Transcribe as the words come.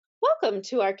Welcome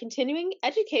to our continuing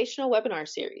educational webinar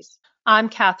series. I'm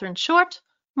Catherine Short,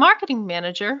 Marketing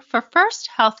Manager for First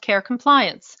Healthcare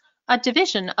Compliance, a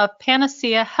division of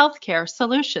Panacea Healthcare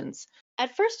Solutions.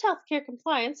 At First Healthcare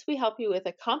Compliance, we help you with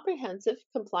a comprehensive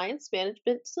compliance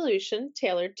management solution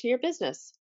tailored to your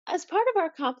business. As part of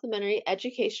our complimentary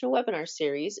educational webinar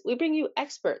series, we bring you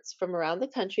experts from around the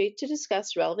country to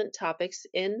discuss relevant topics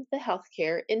in the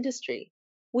healthcare industry.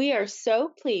 We are so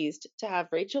pleased to have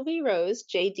Rachel V. Rose,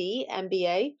 JD,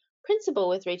 MBA, Principal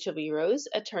with Rachel V. Rose,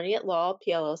 Attorney at Law,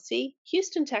 PLLC,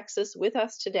 Houston, Texas, with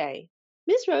us today.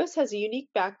 Ms. Rose has a unique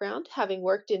background, having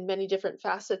worked in many different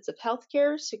facets of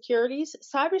healthcare, securities,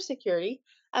 cybersecurity,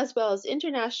 as well as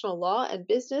international law and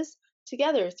business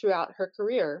together throughout her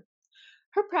career.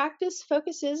 Her practice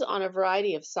focuses on a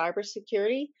variety of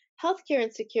cybersecurity, healthcare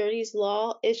and securities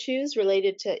law issues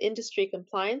related to industry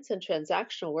compliance and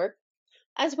transactional work,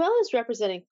 as well as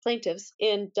representing plaintiffs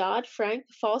in Dodd-Frank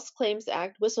False Claims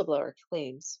Act whistleblower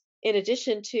claims. In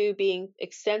addition to being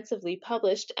extensively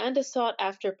published and a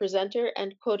sought-after presenter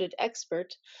and quoted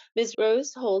expert, Ms.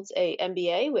 Rose holds a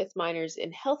MBA with minors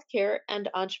in healthcare and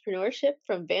entrepreneurship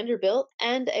from Vanderbilt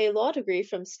and a law degree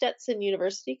from Stetson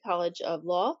University College of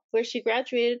Law, where she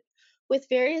graduated with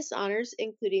various honors,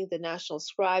 including the National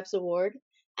Scribes Award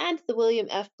and the William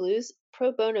F. Blues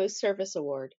Pro Bono Service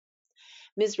Award.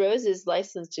 Ms. Rose is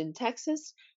licensed in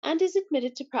Texas and is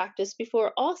admitted to practice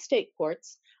before all state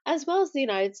courts, as well as the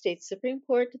United States Supreme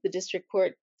Court, the District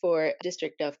Court for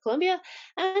District of Columbia,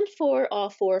 and for all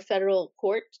four federal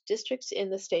court districts in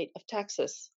the state of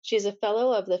Texas. She is a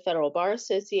fellow of the Federal Bar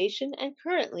Association and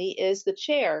currently is the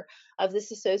chair of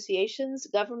this association's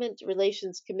Government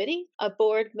Relations Committee, a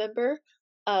board member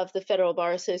of the Federal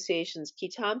Bar Association's Qui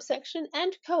Tam section,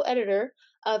 and co-editor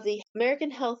of the American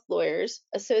Health Lawyers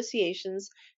Association's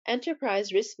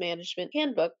Enterprise Risk Management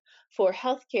Handbook for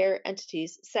Healthcare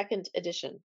Entities, second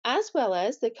edition, as well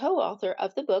as the co-author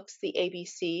of the books The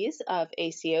ABCs of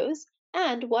ACOs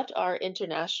and What Are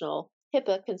International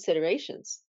HIPAA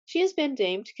Considerations. She has been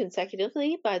named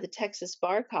consecutively by the Texas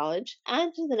Bar College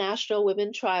and the National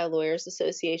Women Trial Lawyers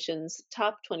Association's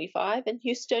Top 25 and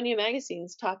Houstonia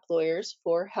Magazine's Top Lawyers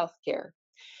for Healthcare.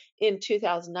 In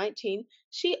 2019,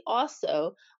 she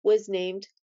also was named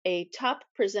a top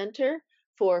presenter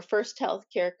for First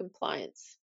Healthcare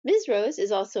Compliance. Ms. Rose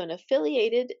is also an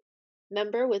affiliated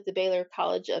member with the Baylor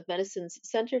College of Medicine's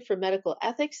Center for Medical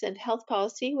Ethics and Health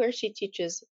Policy, where she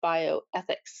teaches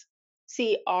bioethics.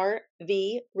 See rvrose.com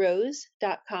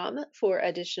for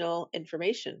additional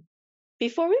information.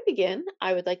 Before we begin,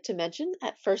 I would like to mention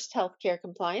at First Healthcare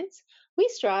Compliance, we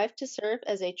strive to serve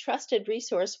as a trusted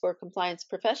resource for compliance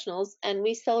professionals, and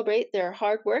we celebrate their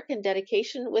hard work and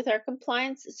dedication with our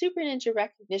Compliance Super Ninja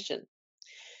recognition.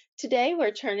 Today,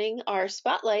 we're turning our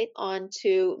spotlight on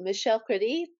to Michelle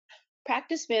Credy,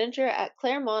 Practice Manager at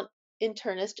Claremont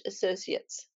Internist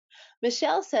Associates.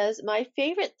 Michelle says, "My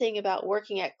favorite thing about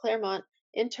working at Claremont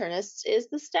Internists is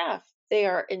the staff. They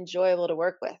are enjoyable to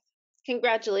work with."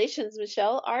 Congratulations,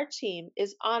 Michelle. Our team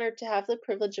is honored to have the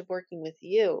privilege of working with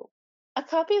you. A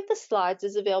copy of the slides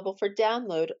is available for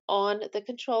download on the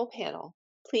control panel.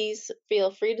 Please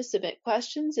feel free to submit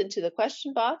questions into the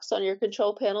question box on your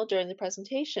control panel during the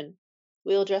presentation.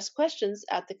 We'll address questions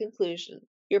at the conclusion.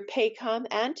 Your PACOM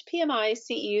and PMI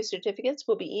CEU certificates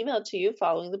will be emailed to you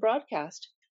following the broadcast.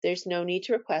 There's no need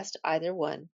to request either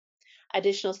one.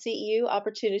 Additional CEU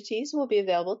opportunities will be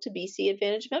available to BC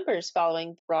Advantage members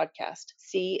following the broadcast.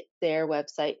 See their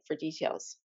website for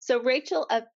details. So Rachel,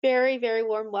 a very, very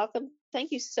warm welcome.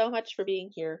 Thank you so much for being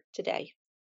here today.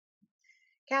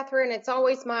 Catherine, it's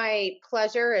always my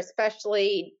pleasure,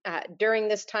 especially during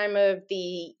this time of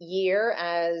the year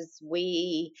as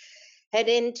we head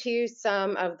into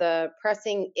some of the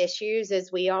pressing issues.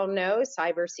 As we all know,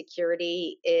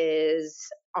 cybersecurity is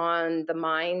on the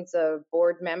minds of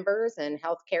board members and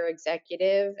healthcare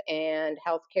executive and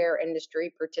healthcare industry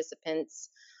participants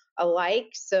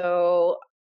alike. So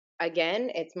again,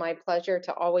 it's my pleasure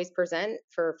to always present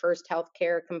for First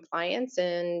Healthcare Compliance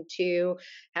and to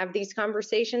have these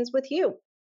conversations with you.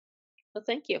 Well,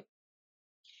 thank you.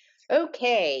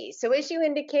 Okay, so as you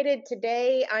indicated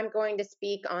today, I'm going to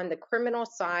speak on the criminal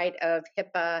side of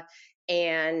HIPAA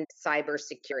and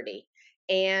cybersecurity.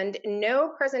 And no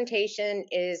presentation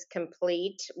is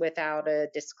complete without a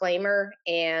disclaimer.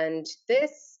 And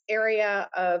this area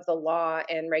of the law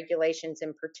and regulations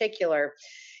in particular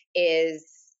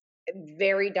is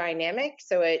very dynamic.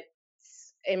 So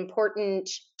it's important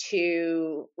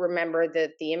to remember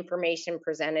that the information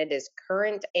presented is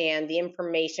current and the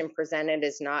information presented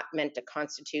is not meant to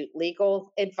constitute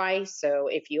legal advice. So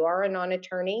if you are a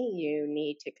non-attorney, you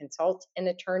need to consult an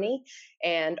attorney.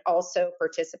 And also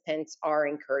participants are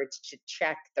encouraged to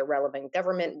check the relevant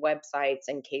government websites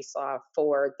and case law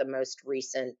for the most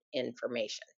recent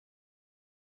information.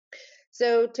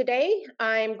 So today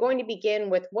I'm going to begin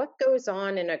with what goes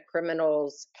on in a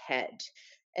criminal's head,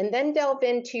 and then delve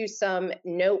into some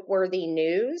noteworthy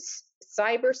news,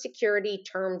 cybersecurity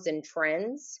terms and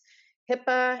trends,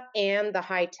 HIPAA and the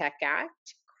HITECH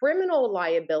Act, criminal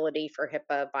liability for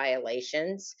HIPAA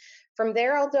violations. From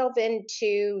there, I'll delve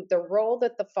into the role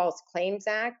that the False Claims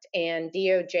Act and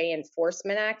DOJ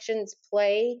enforcement actions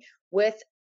play with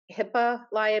HIPAA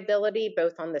liability,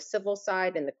 both on the civil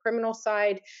side and the criminal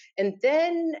side. And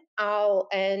then I'll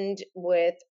end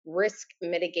with risk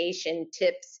mitigation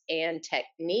tips and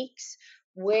techniques,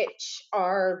 which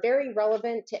are very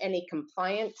relevant to any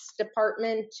compliance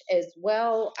department, as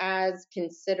well as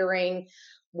considering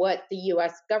what the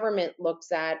US government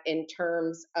looks at in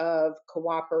terms of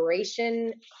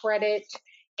cooperation credit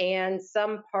and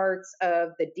some parts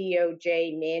of the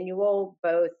DOJ manual,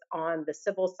 both on the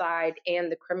civil side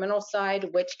and the criminal side,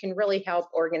 which can really help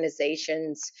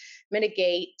organizations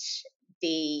mitigate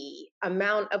the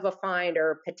amount of a fine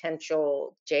or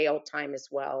potential jail time as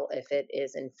well, if it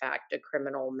is in fact a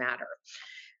criminal matter.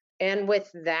 And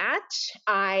with that,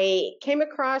 I came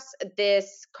across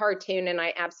this cartoon and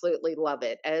I absolutely love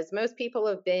it. As most people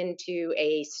have been to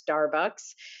a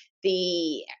Starbucks,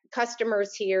 the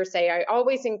customers here say, I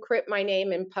always encrypt my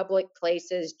name in public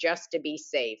places just to be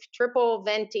safe. Triple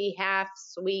venti, half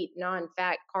sweet,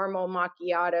 non-fat caramel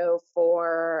macchiato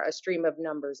for a stream of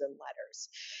numbers and letters.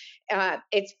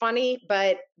 It's funny,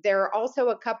 but there are also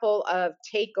a couple of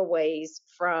takeaways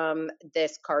from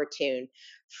this cartoon.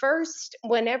 First,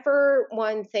 whenever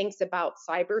one thinks about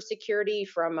cybersecurity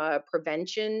from a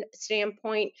prevention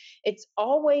standpoint, it's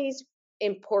always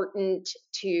important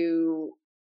to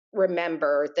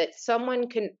remember that someone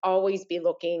can always be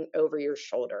looking over your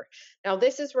shoulder. Now,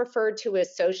 this is referred to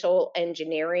as social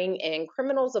engineering, and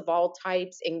criminals of all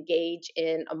types engage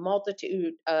in a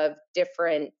multitude of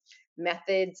different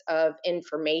methods of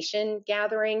information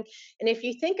gathering. And if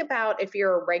you think about if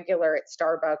you're a regular at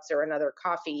Starbucks or another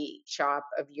coffee shop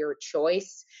of your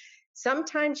choice,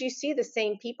 sometimes you see the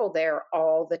same people there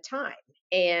all the time.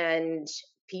 And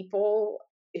people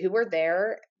who are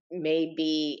there may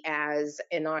be as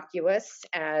innocuous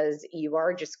as you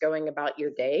are just going about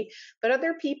your day, but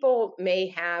other people may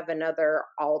have another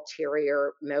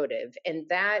ulterior motive, and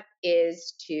that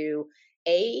is to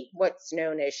A, what's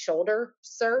known as shoulder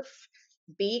surf,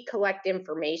 B, collect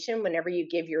information. Whenever you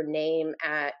give your name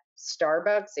at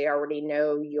Starbucks, they already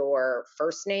know your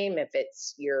first name, if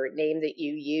it's your name that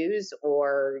you use,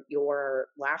 or your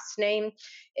last name,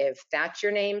 if that's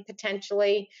your name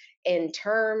potentially. In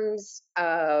terms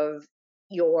of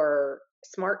your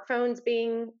smartphones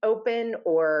being open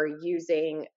or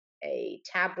using a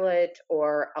tablet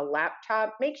or a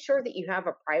laptop, make sure that you have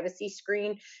a privacy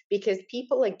screen, because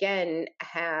people, again,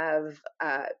 have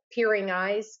peering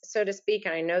eyes, so to speak.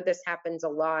 And I know this happens a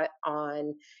lot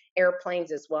on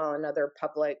airplanes as well and other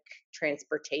public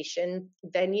transportation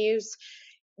venues.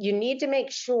 You need to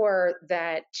make sure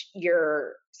that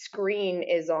your screen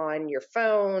is on your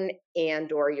phone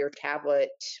and or your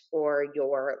tablet or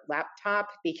your laptop,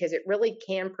 because it really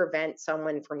can prevent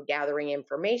someone from gathering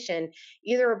information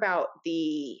either about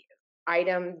the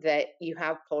item that you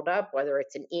have pulled up, whether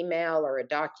it's an email or a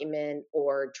document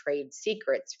or trade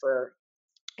secrets, for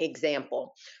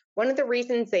example. One of the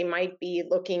reasons they might be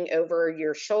looking over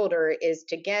your shoulder is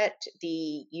to get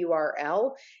the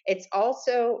URL. It's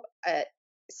also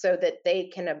so that they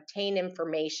can obtain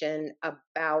information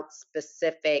about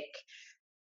specific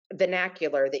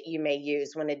vernacular that you may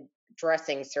use when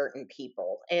addressing certain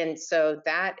people. And so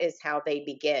that is how they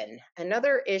begin.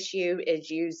 Another issue is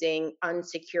using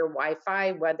unsecure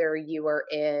Wi-Fi, whether you are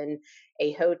in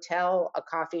a hotel, a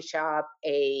coffee shop,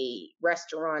 a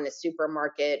restaurant, a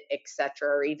supermarket, etc.,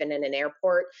 or even in an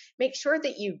airport. Make sure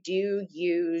that you do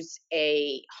use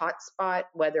a hotspot,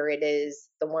 whether it is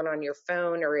the one on your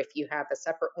phone or if you have a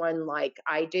separate one like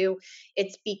I do.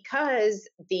 It's because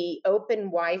the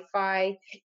open Wi-Fi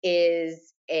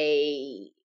is a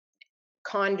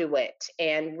conduit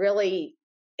and really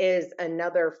is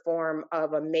another form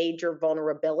of a major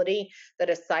vulnerability that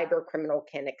a cyber criminal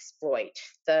can exploit.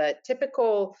 The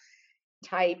typical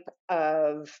type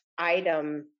of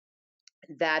item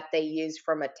that they use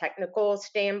from a technical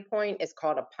standpoint is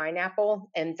called a pineapple,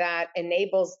 and that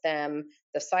enables them,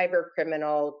 the cyber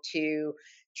criminal, to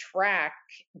track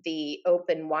the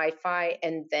open Wi-Fi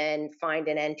and then find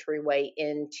an entryway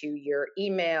into your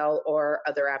email or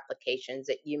other applications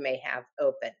that you may have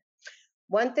open.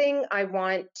 One thing I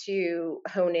want to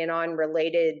hone in on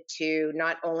related to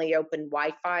not only open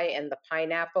Wi-Fi and the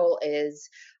pineapple is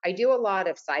I do a lot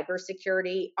of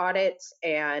cybersecurity audits,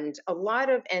 and a lot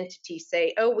of entities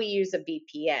say, oh, we use a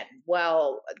VPN.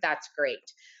 Well, that's great.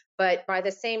 But by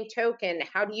the same token,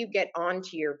 how do you get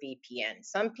onto your VPN?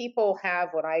 Some people have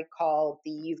what I call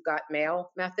the you've got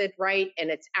mail method, right?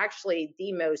 And it's actually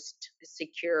the most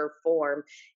secure form.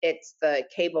 It's the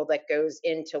cable that goes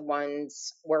into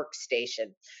one's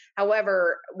workstation.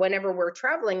 However, whenever we're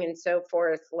traveling and so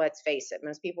forth, let's face it,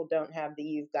 most people don't have the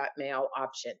you've got mail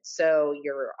option. So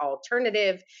your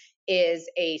alternative is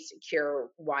a secure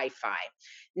Wi-Fi.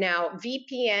 Now,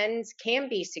 VPNs can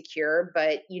be secure,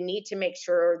 but you need to make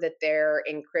sure that they're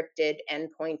encrypted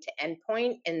endpoint to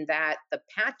endpoint, and that the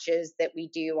patches that we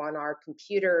do on our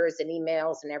computers and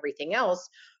emails and everything else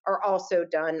are also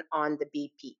done on the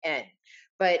VPN.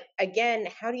 But again,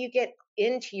 how do you get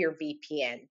into your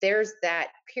VPN? There's that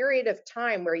period of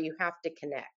time where you have to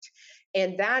connect.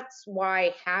 And that's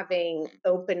why having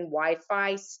open Wi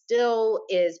Fi still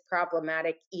is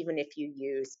problematic, even if you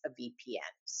use a VPN.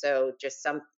 So, just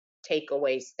some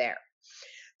takeaways there.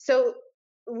 So,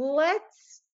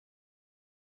 let's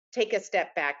take a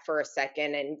step back for a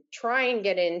second and try and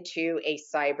get into a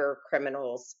cyber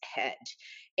criminal's head.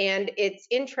 And it's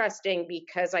interesting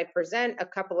because I present a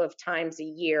couple of times a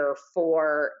year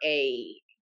for a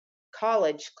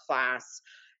college class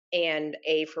and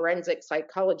a forensic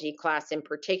psychology class in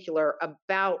particular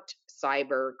about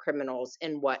cyber criminals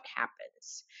and what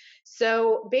happens.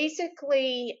 So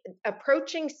basically,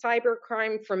 approaching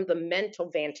cybercrime from the mental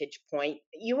vantage point,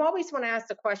 you always want to ask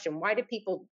the question, why do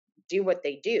people do what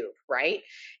they do, right?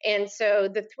 And so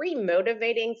the three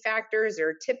motivating factors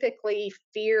are typically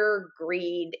fear,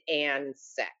 greed, and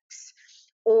sex.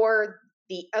 Or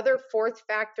the other fourth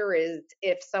factor is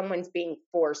if someone's being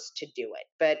forced to do it.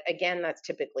 But again, that's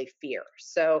typically fear.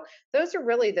 So those are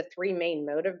really the three main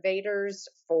motivators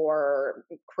for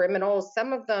criminals.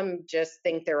 Some of them just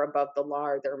think they're above the law,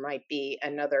 or there might be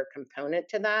another component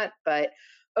to that. But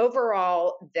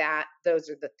overall, those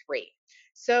are the three.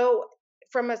 So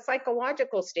from a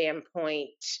psychological standpoint,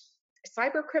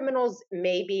 cyber criminals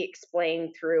may be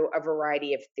explained through a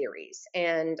variety of theories.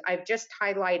 And I've just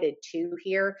highlighted two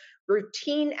here: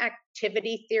 routine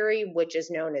activity theory, which is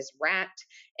known as RAT,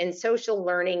 and social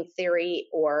learning theory,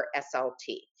 or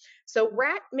SLT. So,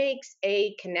 RAT makes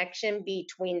a connection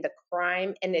between the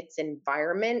crime and its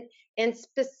environment, and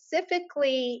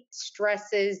specifically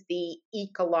stresses the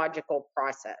ecological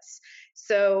process.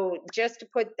 So, just to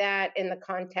put that in the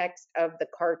context of the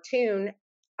cartoon,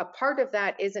 a part of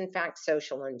that is in fact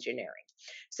social engineering.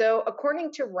 So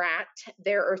according to RAT,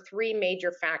 there are three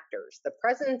major factors: the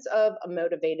presence of a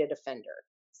motivated offender.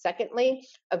 Secondly,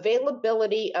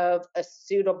 availability of a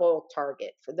suitable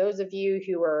target. For those of you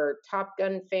who are Top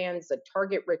Gun fans, a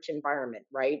target rich environment,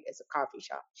 right, is a coffee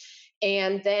shop.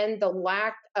 And then the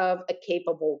lack of a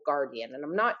capable guardian. And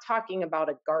I'm not talking about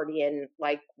a guardian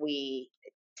like we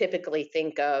typically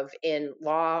think of in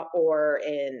law or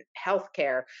in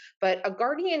healthcare, but a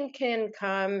guardian can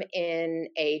come in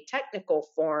a technical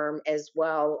form as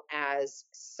well as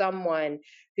someone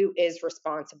who is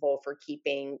responsible for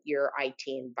keeping your IT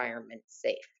environment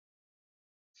safe.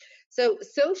 So,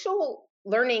 social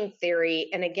learning theory,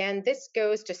 and again, this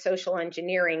goes to social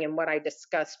engineering and what I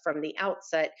discussed from the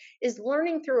outset, is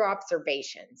learning through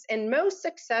observations. And most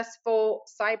successful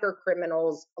cyber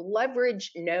criminals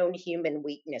leverage known human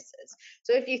weaknesses.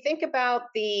 So, if you think about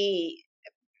the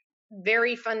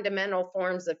very fundamental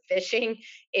forms of phishing,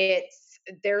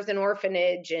 there's an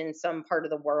orphanage in some part of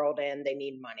the world and they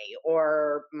need money,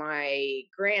 or my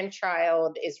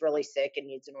grandchild is really sick and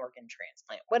needs an organ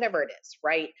transplant, whatever it is,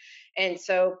 right? And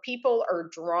so people are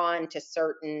drawn to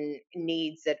certain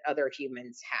needs that other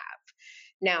humans have.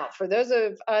 Now, for those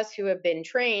of us who have been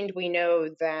trained, we know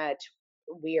that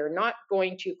we are not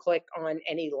going to click on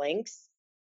any links,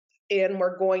 and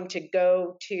we're going to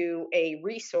go to a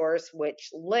resource which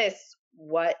lists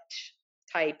what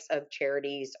types of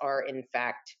charities are in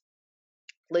fact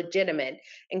legitimate,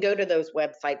 and go to those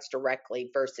websites directly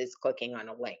versus clicking on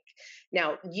a link.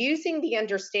 Now, using the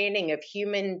understanding of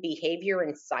human behavior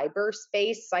in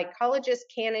cyberspace, psychologists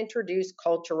can introduce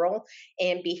cultural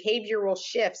and behavioral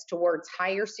shifts towards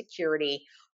higher security,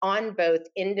 on both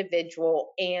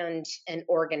individual and an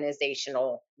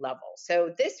organizational level.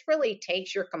 So this really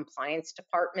takes your compliance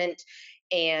department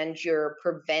and your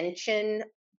prevention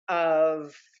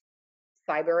of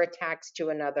cyber attacks to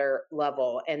another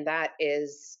level, and that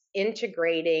is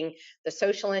integrating the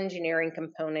social engineering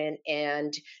component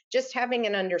and just having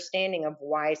an understanding of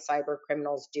why cyber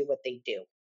criminals do what they do.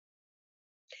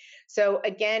 So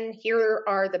again, here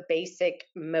are the basic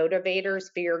motivators: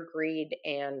 fear, greed,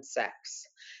 and sex.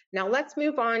 Now let's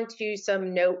move on to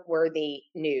some noteworthy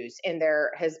news, and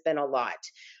there has been a lot.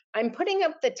 I'm putting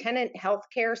up the Tenet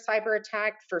Healthcare cyber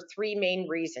attack for three main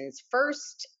reasons.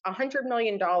 First, $100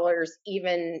 million,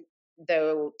 even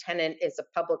though Tenet is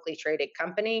a publicly traded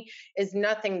company, is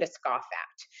nothing to scoff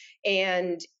at.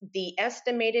 And the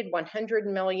estimated $100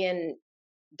 million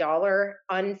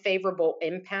unfavorable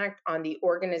impact on the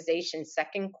organization's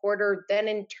second quarter then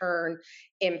in turn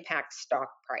impacts stock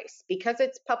price. Because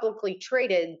it's publicly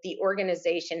traded, the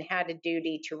organization had a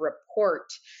duty to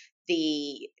report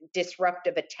the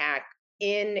disruptive attack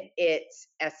in its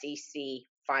SEC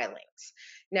filings.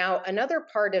 Now, another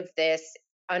part of this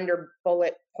under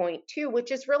bullet point 2,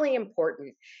 which is really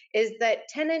important, is that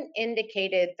Tenet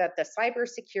indicated that the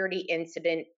cybersecurity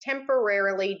incident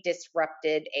temporarily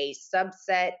disrupted a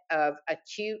subset of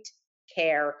acute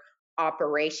care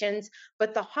operations,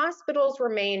 but the hospitals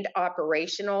remained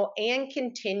operational and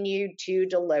continued to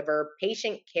deliver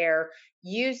patient care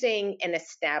using an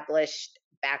established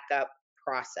backup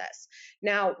process.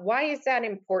 Now, why is that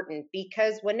important?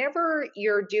 Because whenever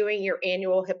you're doing your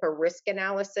annual HIPAA risk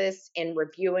analysis and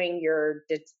reviewing your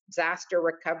disaster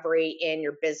recovery and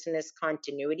your business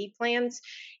continuity plans,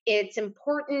 it's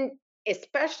important,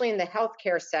 especially in the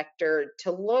healthcare sector,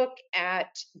 to look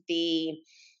at the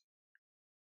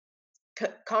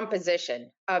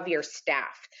composition of your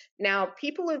staff. Now,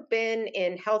 people who've been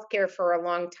in healthcare for a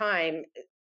long time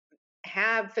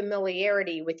have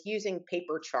familiarity with using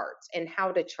paper charts and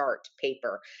how to chart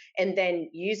paper, and then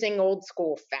using old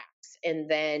school facts, and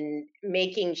then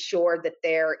making sure that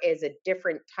there is a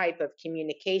different type of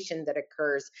communication that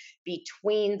occurs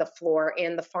between the floor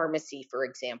and the pharmacy, for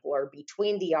example, or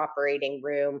between the operating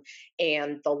room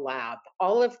and the lab.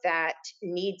 All of that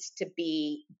needs to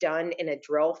be done in a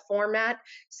drill format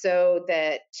so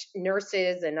that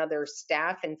nurses and other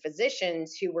staff and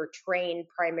physicians who were trained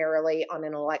primarily on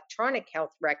an electronic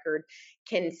health record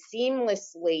can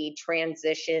seamlessly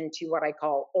transition to what I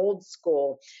call old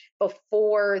school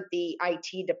before the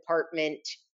IT department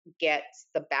gets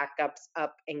the backups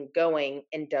up and going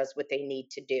and does what they need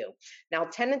to do. Now,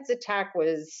 Tenet's attack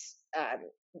was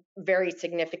very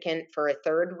significant for a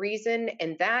third reason,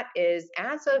 and that is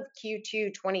as of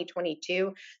Q2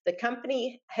 2022, the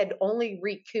company had only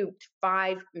recouped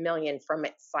 $5 million from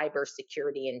its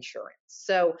cybersecurity insurance.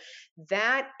 So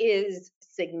that is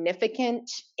significant.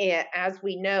 As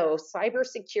we know,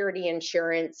 cybersecurity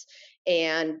insurance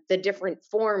and the different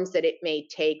forms that it may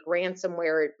take,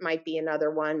 ransomware, it might be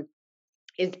another one,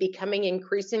 is becoming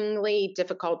increasingly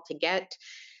difficult to get.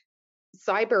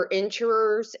 Cyber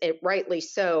insurers, rightly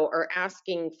so, are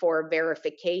asking for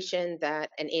verification that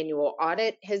an annual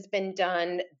audit has been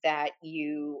done, that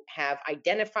you have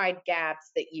identified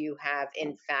gaps, that you have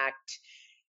in fact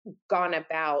gone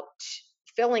about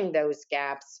filling those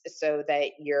gaps so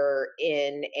that you're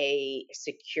in a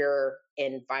secure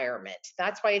environment.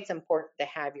 That's why it's important to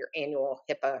have your annual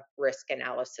HIPAA risk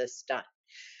analysis done.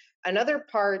 Another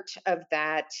part of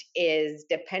that is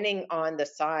depending on the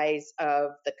size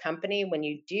of the company, when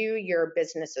you do your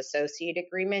business associate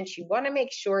agreements, you want to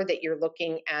make sure that you're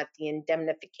looking at the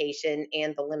indemnification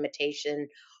and the limitation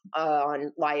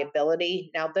on liability.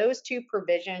 Now, those two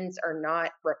provisions are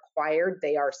not required.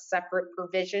 They are separate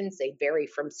provisions. They vary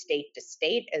from state to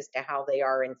state as to how they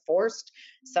are enforced.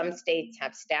 Some states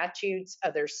have statutes,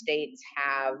 other states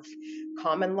have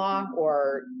common law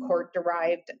or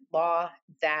court-derived law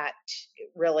that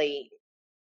really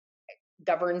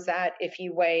governs that, if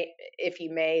you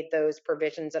may, those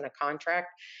provisions in a contract.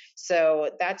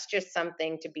 So that's just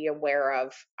something to be aware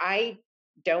of. I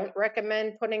don't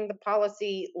recommend putting the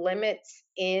policy limits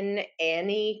in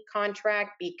any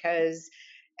contract because,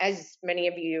 as many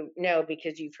of you know,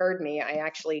 because you've heard me, I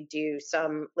actually do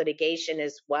some litigation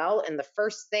as well. And the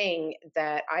first thing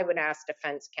that I would ask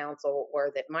defense counsel,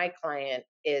 or that my client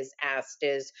is asked,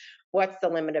 is what's the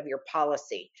limit of your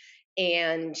policy?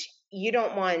 And you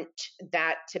don't want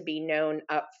that to be known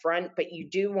up front, but you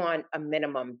do want a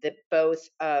minimum that both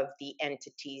of the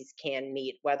entities can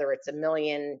meet, whether it's $1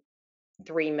 million,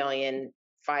 3 million,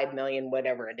 5 million,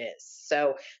 whatever it is.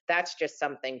 So that's just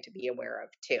something to be aware of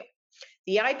too.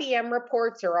 The IBM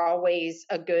reports are always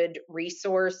a good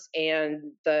resource,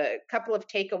 and the couple of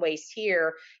takeaways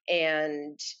here,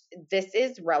 and this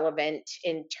is relevant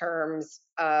in terms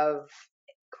of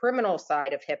criminal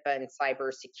side of HIPAA and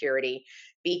cybersecurity,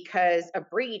 because a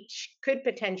breach could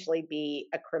potentially be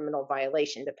a criminal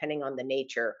violation depending on the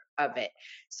nature of it.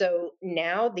 So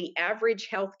now the average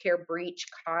healthcare breach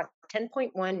cost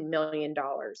 $10.1 million,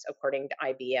 according to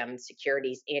IBM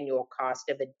Security's annual cost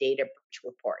of a data breach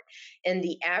report. And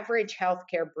the average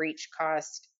healthcare breach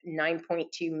cost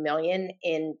 9.2 million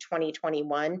in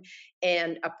 2021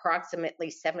 and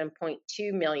approximately 7.2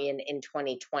 million in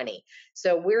 2020.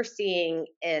 So we're seeing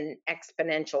an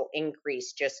exponential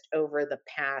increase just over the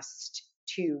past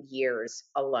 2 years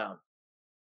alone.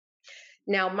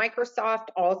 Now, Microsoft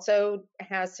also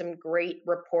has some great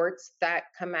reports that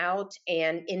come out,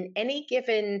 and in any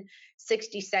given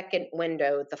 60-second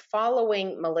window, the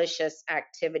following malicious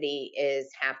activity is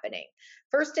happening.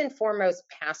 First and foremost,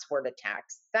 password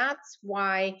attacks. That's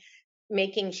why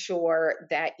making sure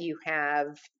that you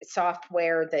have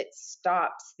software that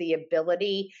stops the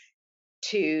ability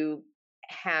to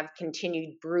have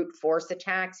continued brute force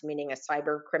attacks, meaning a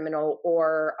cyber criminal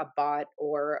or a bot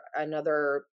or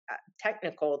another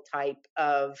technical type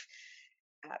of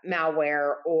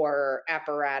malware or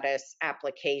apparatus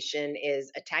application is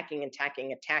attacking.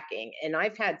 And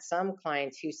I've had some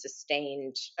clients who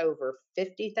sustained over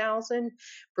 50,000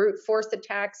 brute force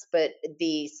attacks, but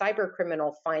the cyber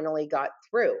criminal finally got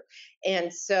through.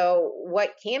 And so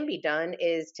what can be done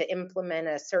is to implement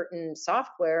a certain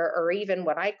software, or even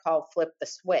what I call flip the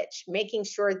switch, making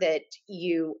sure that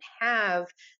you have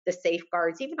the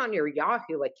safeguards even on your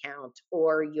Yahoo account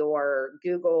or your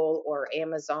Google or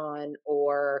Amazon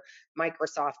or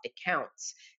Microsoft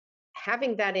accounts.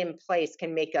 Having that in place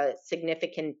can make a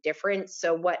significant difference.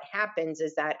 So what happens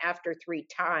is that after 3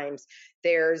 times,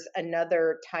 there's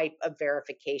another type of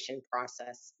verification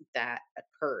process that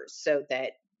occurs so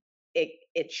that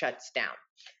it shuts down.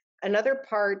 Another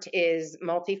part is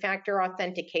multi-factor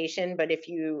authentication, but if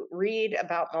you read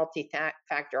about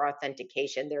multi-factor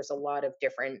authentication, there's a lot of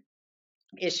different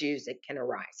issues that can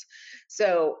arise.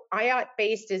 So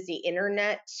IOT-based is the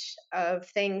Internet of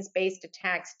Things-based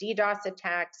attacks. DDoS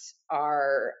attacks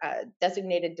are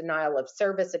designated denial of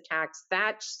service attacks.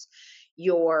 That's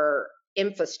your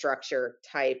infrastructure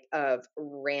type of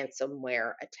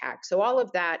ransomware attack. So all of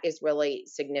that is really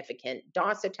significant.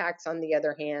 DOS attacks, on the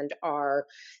other hand, are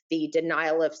the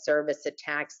denial of service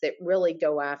attacks that really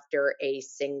go after a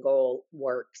single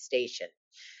workstation.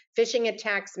 Phishing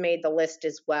attacks made the list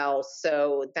as well,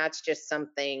 so that's just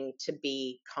something to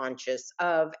be conscious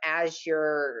of as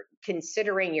you're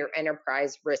considering your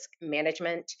enterprise risk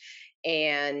management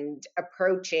and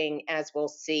approaching, as we'll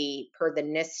see per the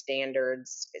NIST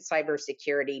standards,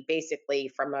 cybersecurity basically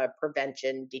from a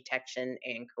prevention, detection,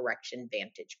 and correction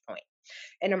vantage point.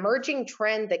 An emerging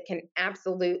trend that can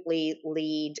absolutely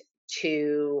lead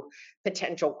to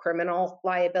potential criminal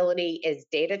liability is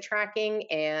data tracking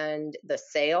and the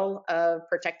sale of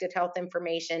protected health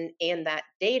information and that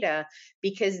data,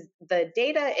 because the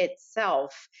data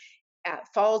itself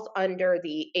falls under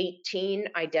the 18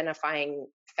 identifying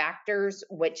factors,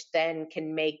 which then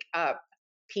can make up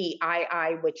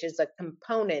PII, which is a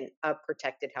component of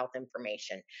protected health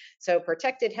information. So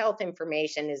protected health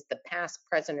information is the past,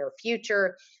 present, or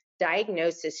future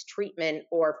diagnosis, treatment,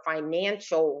 or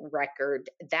financial record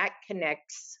that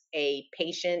connects a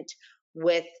patient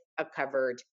with a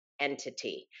covered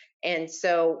entity. And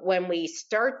so when we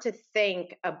start to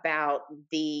think about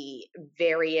the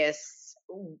various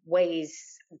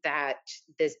ways that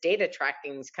this data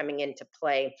tracking is coming into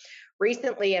play,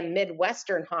 recently a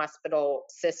Midwestern hospital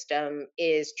system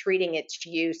is treating its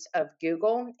use of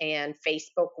Google and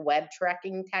Facebook web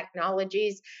tracking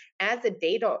technologies as a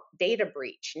data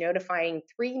breach, notifying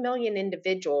 3 million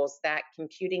individuals that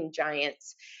computing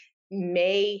giants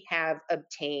may have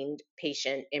obtained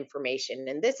patient information.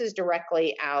 And this is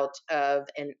directly out of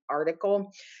an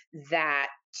article that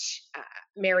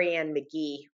Marianne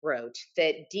McGee wrote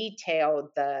that detailed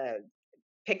the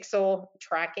pixel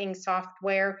tracking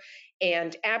software.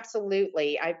 And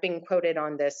absolutely, I've been quoted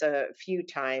on this a few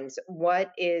times.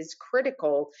 What is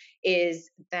critical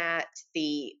is that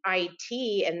the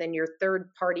IT and then your third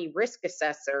party risk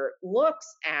assessor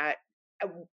looks at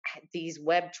these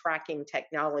web tracking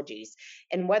technologies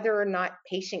and whether or not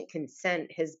patient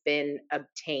consent has been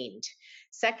obtained.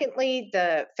 Secondly,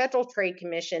 the Federal Trade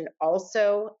Commission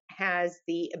also has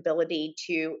the ability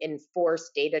to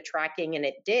enforce data tracking, and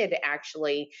it did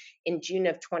actually in June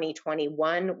of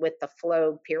 2021 with the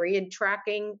Flow period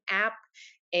tracking app.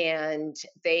 And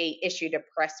they issued a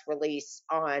press release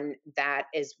on that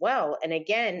as well. And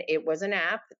again, it was an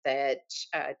app that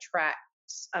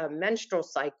tracks a menstrual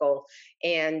cycle,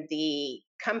 and the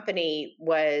company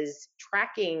was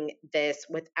tracking this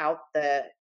without the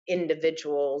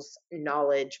individual's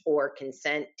knowledge or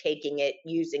consent, taking it,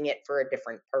 using it for a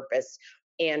different purpose,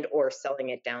 and or selling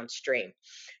it downstream.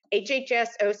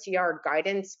 HHS OCR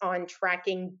guidance on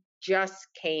tracking just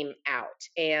came out,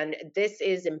 and this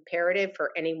is imperative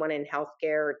for anyone in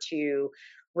healthcare to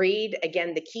read.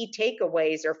 Again, the key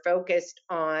takeaways are focused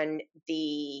on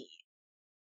the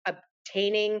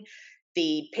obtaining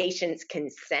the patient's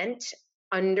consent,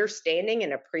 understanding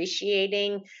and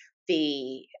appreciating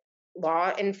the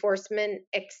law enforcement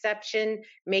exception,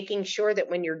 making sure that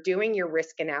when you're doing your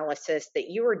risk analysis that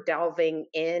you are delving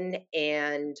in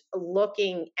and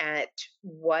looking at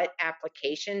what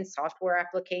applications, software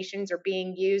applications are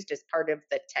being used as part of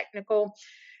the technical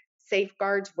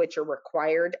safeguards which are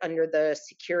required under the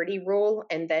security rule.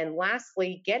 And then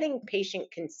lastly, getting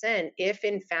patient consent if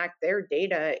in fact their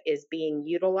data is being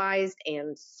utilized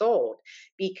and sold,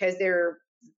 because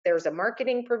there's a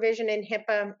marketing provision in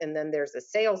HIPAA, and then there's a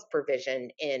sales provision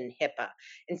in HIPAA.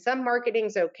 And some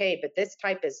marketing's okay, but this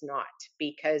type is not,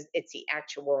 because it's the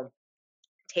actual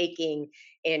taking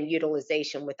and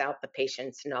utilization without the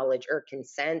patient's knowledge or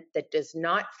consent that does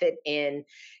not fit in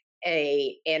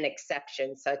an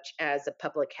exception, such as a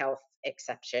public health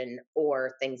exception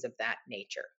or things of that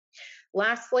nature.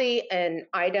 Lastly, an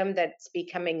item that's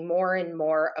becoming more and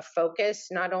more a focus,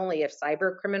 not only of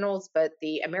cyber criminals, but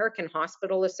the American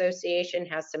Hospital Association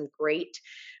has some great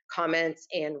comments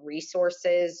and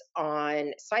resources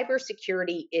on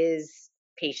cybersecurity is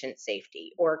patient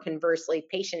safety, or conversely,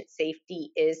 patient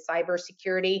safety is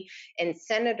cybersecurity. And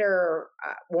Senator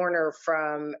Warner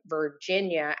from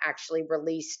Virginia actually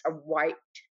released a white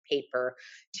paper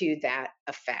to that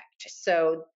effect.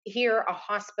 So here, a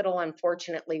hospital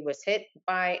unfortunately was hit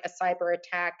by a cyber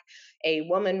attack. A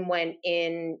woman went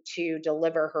in to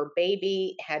deliver her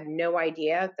baby, had no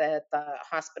idea that the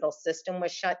hospital system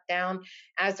was shut down.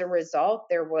 As a result,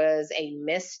 there was a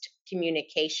missed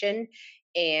communication,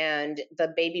 and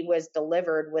the baby was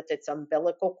delivered with its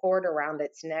umbilical cord around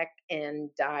its neck and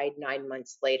died 9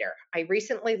 months later. I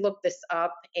recently looked this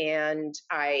up and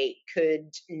I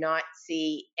could not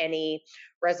see any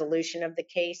resolution of the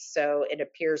case, so it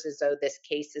appears as though this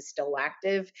case is still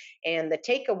active. And the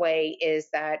takeaway is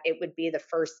that it would be the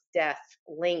first death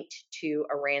linked to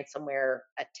a ransomware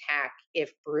attack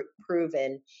if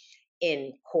proven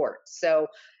in court. So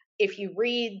if you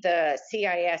read the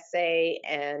CISA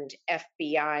and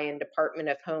FBI and Department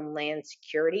of Homeland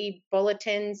Security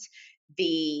bulletins,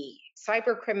 the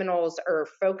cyber criminals are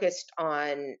focused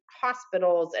on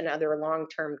hospitals and other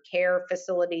long-term care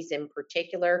facilities in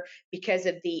particular because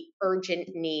of the urgent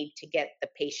need to get the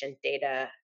patient data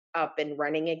up and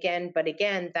running again. But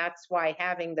again, that's why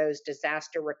having those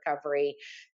disaster recovery,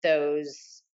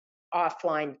 those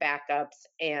offline backups,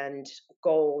 and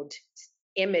gold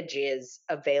images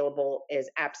available is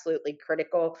absolutely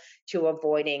critical to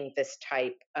avoiding this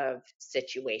type of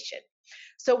situation.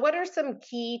 So, what are some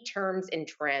key terms and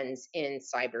trends in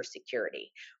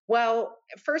cybersecurity? Well,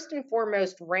 first and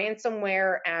foremost,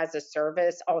 ransomware as a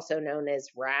service, also known as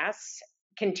RAS,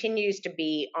 continues to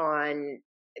be on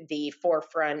the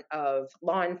forefront of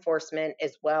law enforcement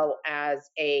as well as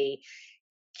a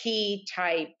key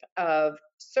type of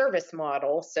service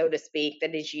model, so to speak,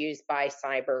 that is used by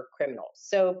cyber criminals.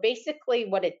 So basically,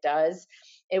 what it does,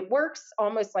 it works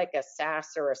almost like a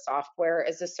SaaS or a software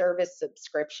as a service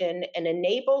subscription and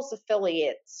enables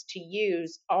affiliates to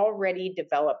use already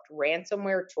developed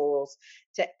ransomware tools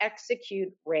to execute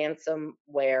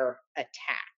ransomware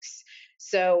attacks.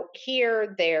 So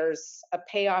here there's a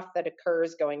payoff that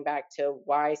occurs going back to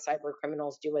why cyber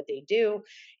criminals do what they do,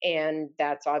 and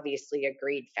that's obviously a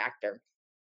greed factor.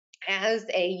 As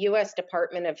a U.S.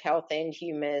 Department of Health and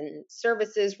Human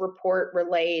Services report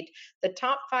relayed, the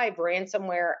top 5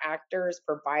 ransomware actors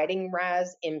providing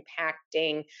RAS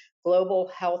impacting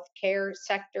global healthcare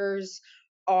sectors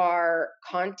are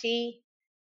Conti,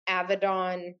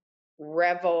 Avidon,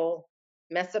 Revel,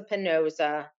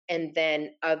 Mesa-Penosa, and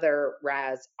then other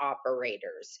RAS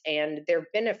operators. And there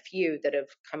have been a few that have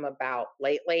come about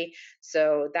lately.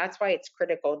 So that's why it's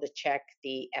critical to check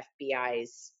the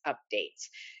FBI's updates.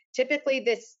 Typically,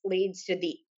 this leads to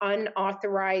the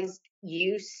unauthorized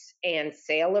use and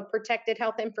sale of protected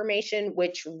health information,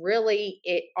 which really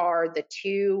are the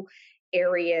two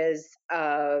areas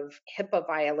of HIPAA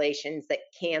violations that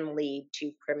can lead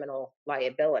to criminal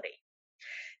liability.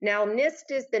 Now,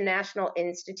 NIST is the National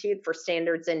Institute for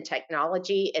Standards and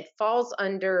Technology. It falls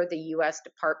under the U.S.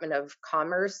 Department of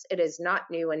Commerce. It is not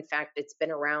new. In fact, it's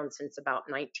been around since about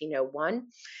 1901.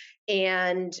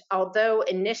 And although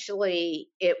initially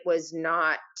it was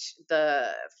not the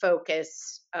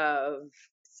focus of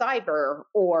cyber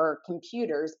or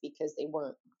computers because they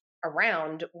weren't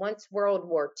around, once World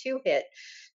War II hit,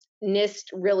 NIST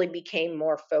really became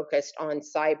more focused on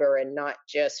cyber and not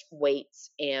just weights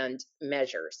and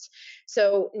measures.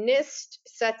 So NIST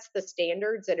sets the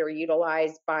standards that are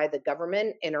utilized by the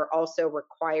government and are also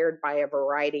required by a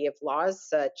variety of laws,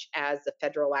 such as the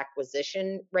federal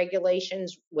acquisition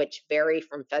regulations, which vary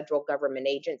from federal government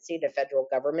agency to federal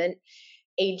government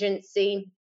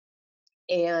agency,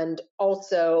 and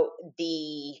also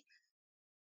the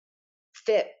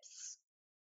FIPS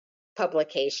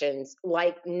publications.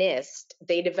 Like NIST,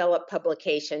 they develop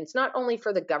publications not only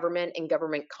for the government and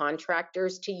government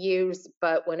contractors to use,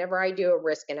 but whenever I do a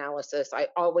risk analysis, I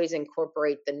always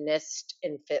incorporate the NIST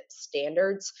and FIPS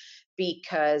standards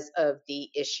because of the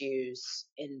issues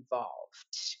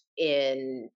involved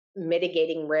in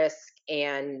mitigating risk,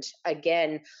 and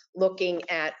again, looking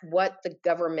at what the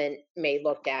government may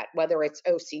look at, whether it's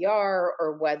OCR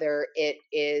or whether it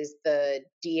is the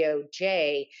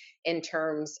DOJ in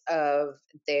terms of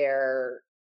their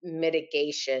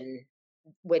mitigation,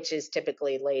 which is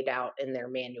typically laid out in their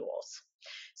manuals.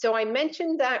 So I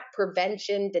mentioned that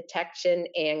prevention, detection,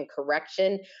 and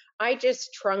correction. I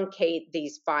just truncate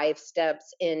these 5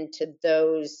 steps into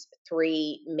those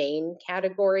 3 main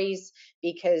categories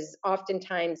because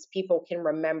oftentimes people can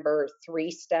remember 3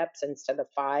 steps instead of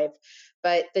 5.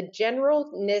 But the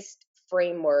general NIST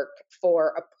framework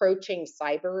for approaching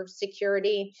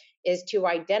cybersecurity is to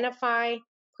identify,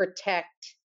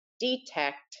 protect,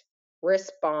 detect,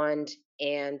 respond,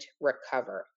 and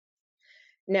recover.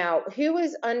 Now, who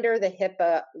is under the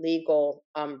HIPAA legal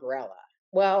umbrella?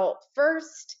 Well,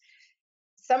 first,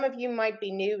 some of you might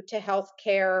be new to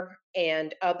healthcare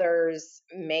and others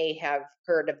may have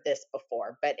heard of this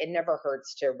before, but it never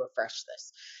hurts to refresh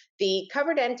this. The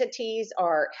covered entities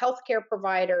are healthcare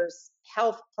providers,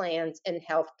 health plans, and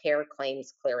healthcare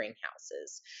claims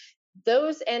clearinghouses.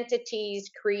 Those entities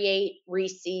create,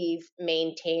 receive,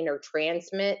 maintain, or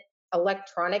transmit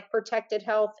electronic protected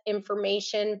health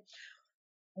information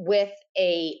with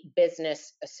a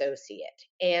business associate,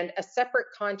 and a separate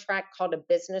contract called a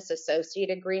business associate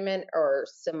agreement or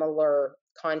similar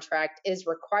contract is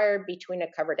required between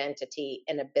a covered entity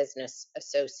and a business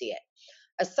associate.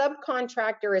 A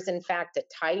subcontractor is in fact a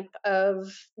type of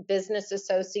business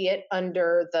associate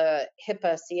under the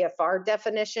HIPAA CFR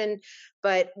definition,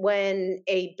 but when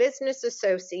a business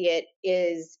associate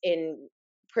is in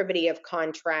privity of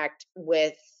contract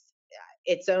with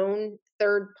its own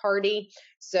third party.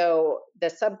 So the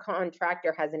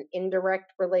subcontractor has an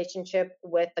indirect relationship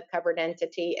with the covered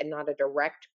entity and not a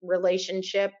direct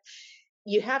relationship.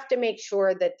 You have to make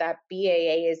sure that that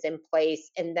BAA is in place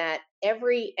and that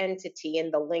every entity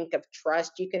in the link of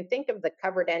trust, you can think of the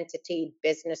covered entity,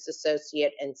 business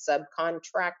associate, and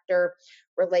subcontractor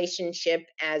relationship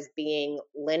as being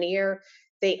linear.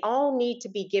 They all need to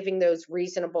be giving those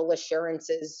reasonable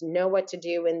assurances, know what to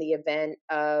do in the event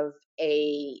of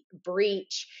a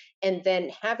breach, and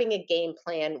then having a game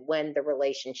plan when the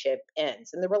relationship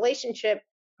ends. And the relationship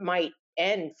might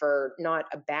end for not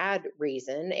a bad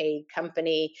reason. A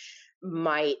company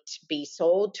might be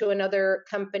sold to another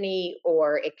company,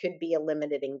 or it could be a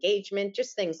limited engagement,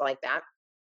 just things like that.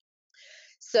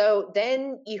 So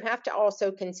then you have to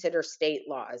also consider state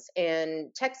laws.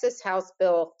 And Texas House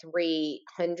Bill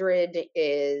 300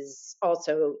 is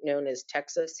also known as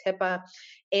Texas HIPAA.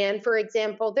 And for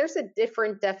example, there's a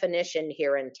different definition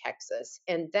here in Texas.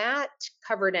 And that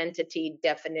covered entity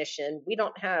definition, we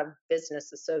don't have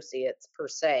business associates per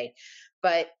se,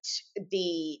 but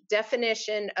the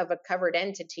definition of a covered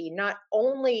entity not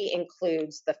only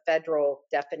includes the federal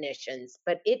definitions,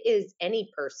 but it is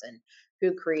any person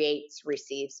who creates,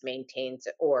 receives, maintains,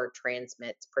 or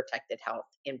transmits protected health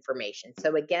information.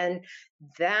 So again,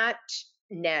 that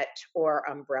net or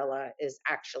umbrella is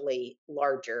actually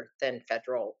larger than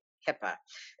federal HIPAA.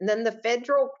 And then the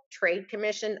Federal Trade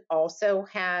Commission also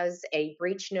has a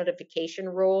breach notification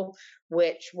rule,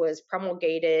 which was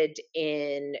promulgated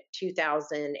in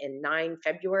 2009,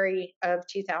 February of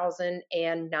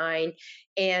 2009.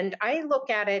 And I look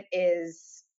at it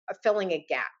as filling a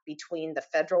gap between the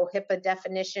federal HIPAA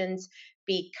definitions,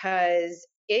 because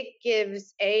it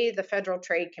gives the Federal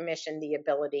Trade Commission the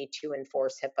ability to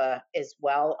enforce HIPAA as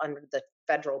well under the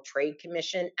Federal Trade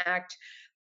Commission Act,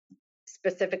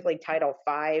 specifically Title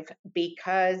V,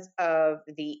 because of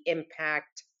the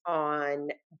impact on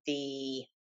the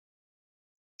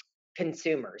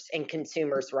consumers and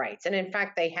consumers' rights. And in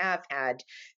fact, they have had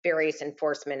various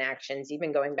enforcement actions,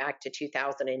 even going back to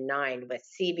 2009 with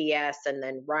CVS and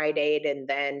then Rite Aid and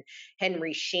then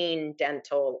Henry Sheen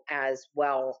Dental as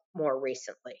well more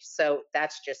recently. So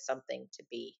that's just something to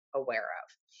be aware of.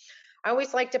 I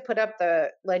always like to put up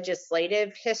the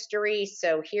legislative history.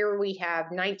 So here we have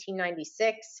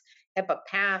 1996, HIPAA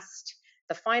passed.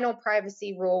 The final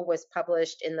privacy rule was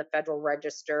published in the Federal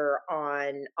Register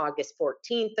on August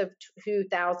 14th of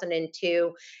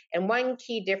 2002. And one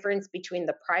key difference between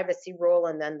the privacy rule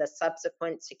and then the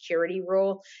subsequent security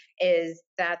rule is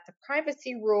that the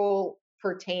privacy rule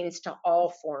pertains to all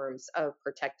forms of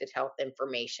protected health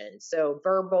information. So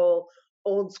verbal,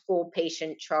 old school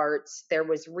patient charts. There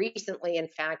was recently, in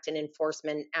fact, an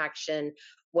enforcement action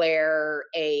where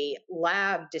a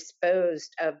lab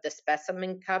disposed of the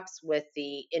specimen cups with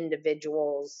the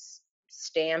individual's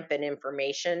stamp and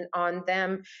information on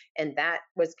them, and that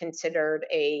was considered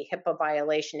a HIPAA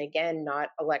violation. Again,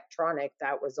 not electronic,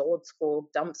 that was old school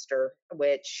dumpster,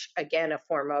 which again, a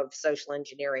form of social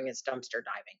engineering is dumpster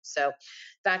diving. So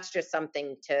that's just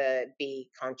something to be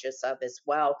conscious of as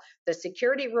well. The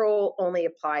security rule only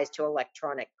applies to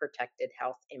electronic protected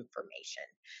health information.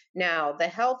 Now, the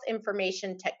Health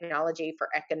Information Technology for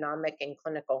Economic and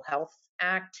Clinical Health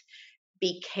Act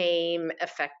became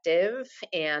effective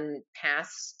and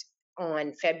passed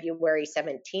on February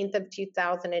 17th of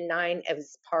 2009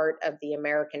 as part of the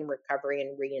American Recovery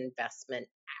and Reinvestment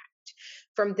Act.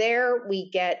 From there, we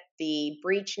get the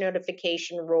breach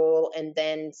notification rule and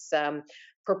then some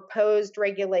proposed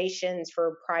regulations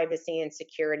for privacy and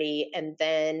security, and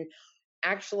then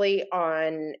actually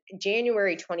on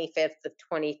January 25th of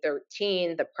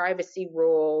 2013, the privacy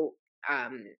rule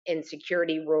and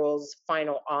security rules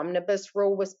final omnibus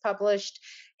rule was published.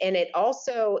 And it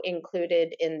also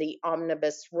included in the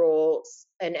omnibus rules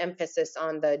an emphasis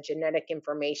on the Genetic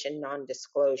Information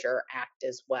Non-Disclosure Act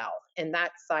as well. And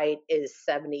that site is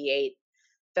 78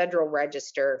 Federal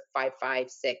Register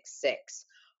 5566.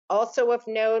 Also of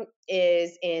note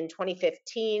is in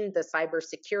 2015, the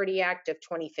Cybersecurity Act of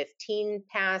 2015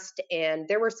 passed, and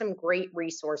there were some great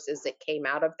resources that came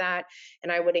out of that.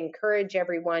 And I would encourage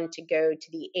everyone to go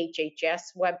to the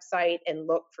HHS website and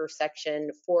look for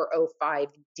section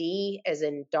 405D as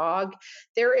in dog.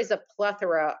 There is a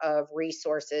plethora of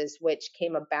resources which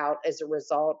came about as a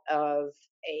result of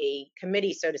a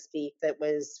committee, so to speak, that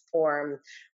was formed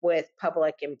with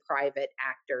public and private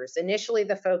actors. Initially,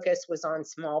 the focus was on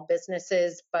small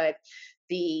businesses, but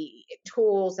the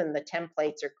tools and the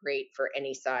templates are great for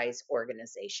any size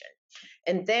organization.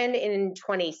 And then in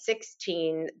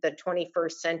 2016, the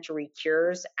 21st Century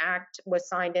Cures Act was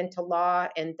signed into law.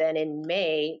 And then in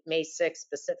May 6th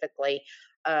specifically,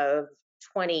 of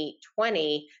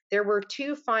 2020, there were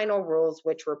two final rules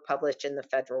which were published in the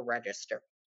Federal Register.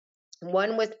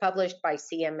 One was published by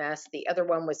CMS, the other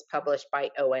one was published by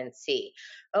ONC.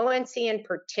 ONC in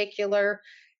particular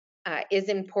is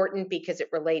important because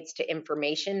it relates to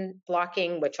information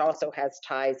blocking, which also has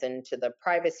ties into the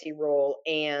privacy rule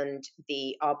and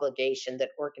the obligation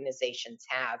that organizations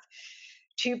have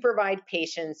to provide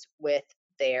patients with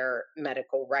their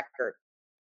medical record.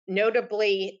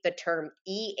 Notably, the term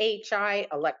EHI,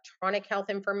 electronic health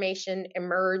information,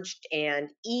 emerged, and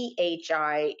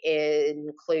EHI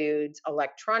includes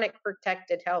electronic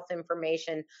protected health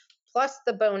information, plus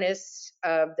the bonus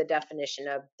of the definition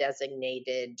of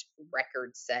designated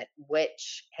record set,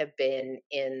 which have been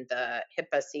in the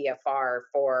HIPAA CFR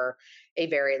for a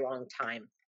very long time.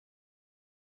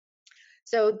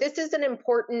 So this is an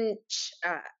important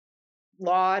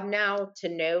law now to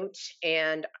note,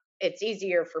 and it's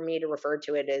easier for me to refer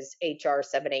to it as HR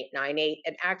 7898.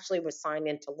 It actually was signed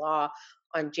into law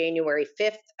on January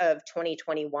 5th of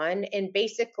 2021, and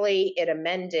basically it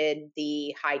amended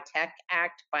the High Tech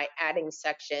Act by adding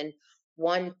section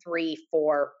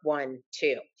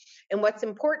 13412. And what's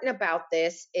important about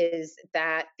this is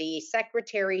that the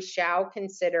secretary shall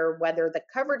consider whether the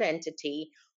covered entity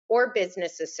or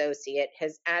business associate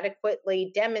has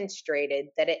adequately demonstrated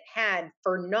that it had,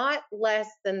 for not less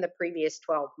than the previous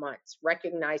 12 months,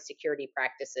 recognized security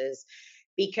practices,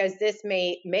 because this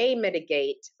may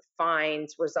mitigate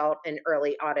fines, result in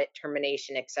early audit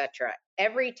termination, etc.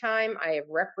 Every time I have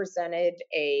represented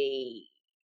a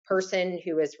person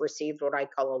who has received what I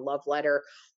call a love letter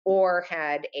or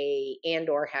had a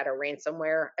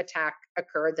ransomware attack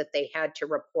occur that they had to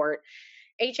report,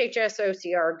 HHS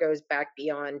OCR goes back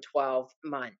beyond 12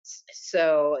 months.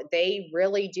 So they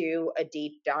really do a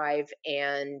deep dive,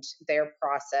 and their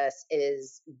process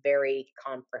is very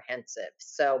comprehensive.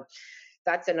 So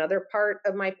that's another part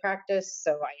of my practice.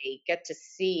 So I get to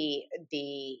see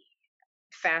the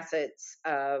facets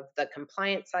of the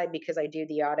compliance side because I do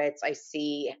the audits. I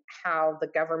see how the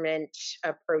government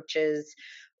approaches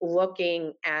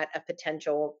looking at a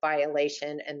potential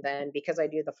violation. And then because I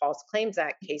do the False Claims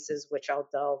Act cases, which I'll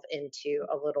delve into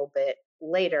a little bit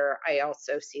later, I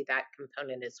also see that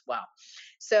component as well.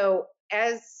 So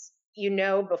as you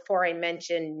know, before I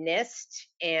mentioned NIST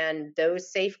and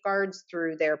those safeguards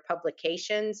through their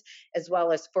publications, as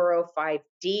well as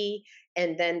 405D,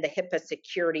 and then the HIPAA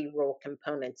security rule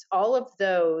components. All of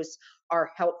those are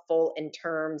helpful in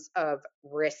terms of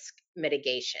risk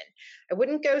mitigation. I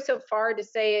wouldn't go so far to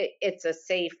say it's a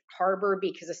safe harbor,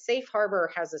 because a safe harbor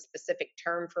has a specific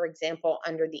term, for example,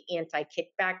 under the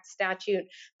anti-kickback statute,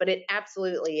 but it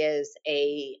absolutely is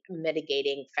a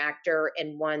mitigating factor,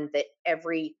 and one that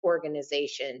every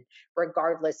organization,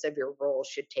 regardless of your role,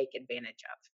 should take advantage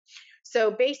of.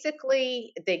 So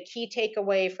basically, the key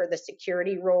takeaway for the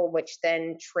security rule, which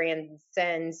then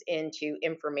transcends into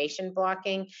information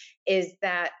blocking, is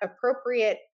that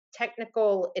appropriate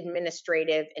technical,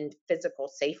 administrative, and physical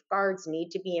safeguards need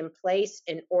to be in place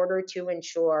in order to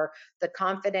ensure the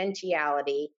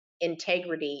confidentiality,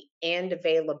 integrity, and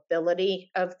availability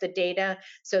of the data,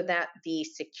 so that the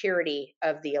security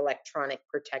of the electronic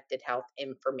protected health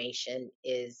information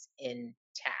is intact.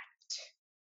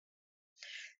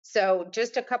 So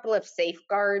just a couple of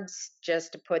safeguards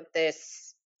just to put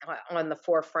this on the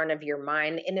forefront of your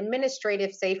mind. An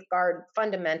administrative safeguard,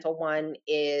 fundamental one,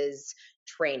 is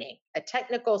training. A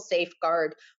technical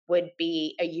safeguard would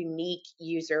be a unique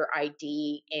user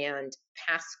ID and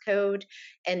passcode.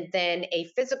 And then a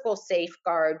physical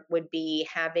safeguard would be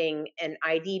having an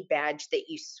ID badge that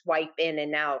you swipe in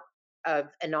and out of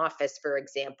an office, for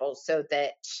example, so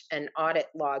that an audit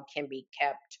log can be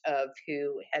kept of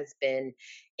who has been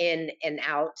in and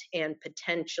out and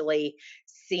potentially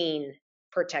seen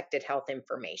protected health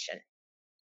information.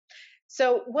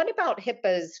 So what about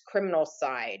HIPAA's criminal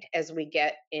side as we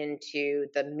get into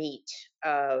the meat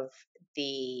of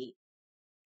the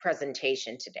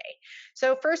presentation today?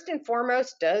 So first and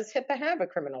foremost, does HIPAA have a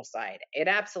criminal side? It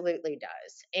absolutely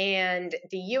does. And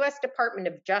the US Department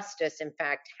of Justice, in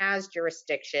fact, has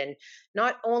jurisdiction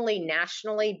not only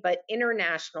nationally, but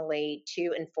internationally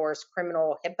to enforce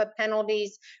criminal HIPAA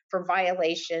penalties for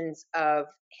violations of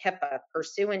HIPAA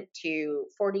pursuant to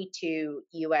 42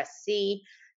 USC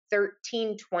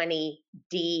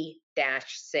 1320D-6.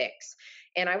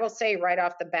 And I will say right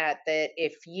off the bat that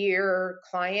if your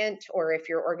client or if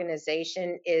your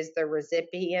organization is the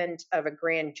recipient of a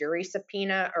grand jury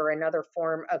subpoena or another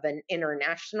form of an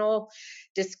international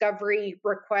discovery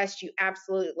request, you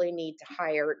absolutely need to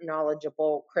hire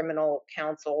knowledgeable criminal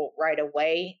counsel right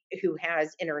away who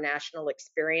has international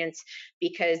experience,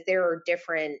 because there are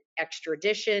different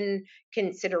extradition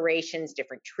considerations,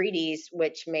 different treaties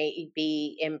which may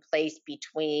be in place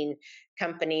between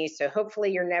companies. So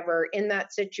hopefully you're never in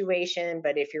that situation,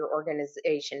 but if your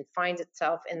organization finds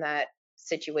itself in that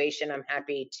situation, I'm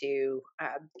happy to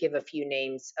give a few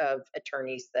names of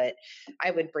attorneys that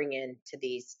I would bring in to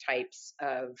these types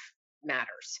of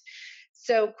matters.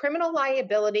 So criminal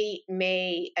liability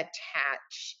may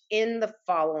attach in the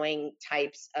following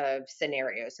types of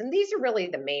scenarios, and these are really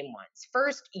the main ones.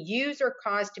 First, use or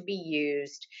cause to be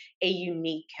used a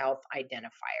unique health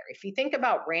identifier. If you think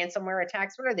about ransomware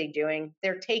attacks, what are they doing?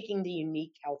 They're taking the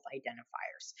unique health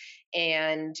identifiers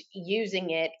and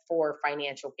using it for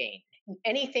financial gain.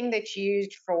 Anything that's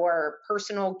used for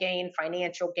personal gain,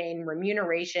 financial gain,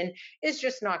 remuneration is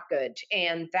just not good.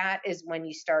 And that is when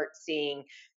you start seeing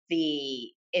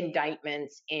the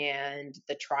indictments and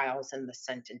the trials and the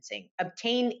sentencing.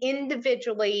 Obtain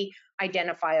individually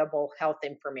identifiable health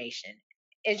information.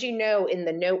 As you know, in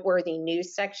the noteworthy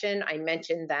news section, I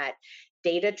mentioned that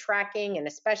data tracking, and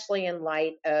especially in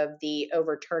light of the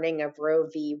overturning of Roe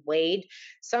v. Wade,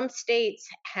 some states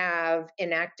have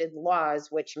enacted laws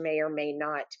which may or may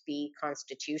not be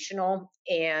constitutional.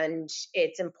 And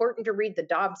it's important to read the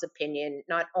Dobbs opinion,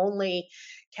 not only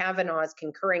Kavanaugh's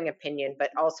concurring opinion,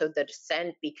 but also the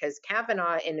dissent, because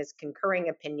Kavanaugh, in his concurring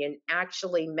opinion,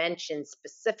 actually mentioned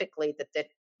specifically that the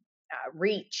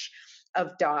reach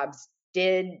of Dobbs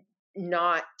did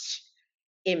not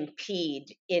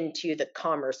impede into the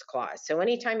Commerce Clause. So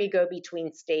anytime you go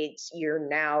between states, you're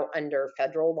now under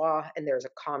federal law, and there's a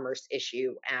commerce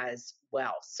issue as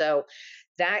well. So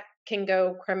that can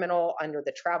go criminal under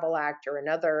the Travel Act or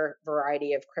another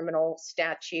variety of criminal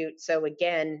statutes. So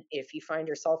again, if you find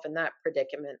yourself in that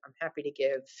predicament, I'm happy to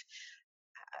give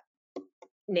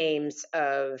names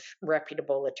of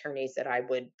reputable attorneys that I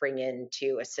would bring in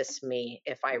to assist me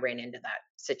if I ran into that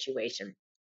situation.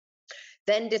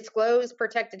 Then disclose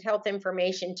protected health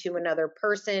information to another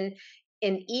person,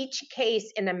 in each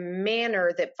case in a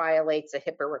manner that violates the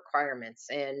HIPAA requirements.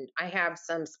 And I have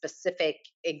some specific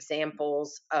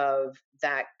examples of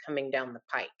that coming down the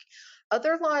pike.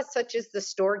 Other laws, such as the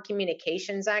Stored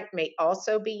Communications Act, may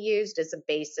also be used as a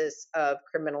basis of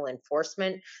criminal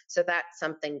enforcement. So that's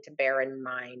something to bear in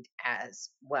mind as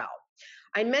well.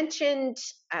 I mentioned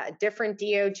different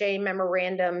DOJ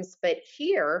memorandums, but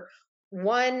here,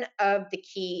 one of the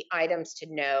key items to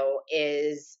know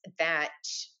is that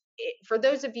for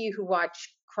those of you who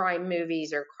watch crime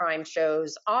movies or crime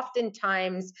shows,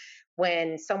 oftentimes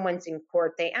when someone's in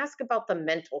court, they ask about the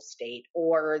mental state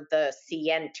or the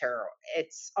scienter.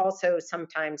 It's also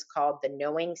sometimes called the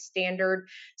knowing standard.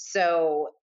 So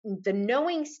the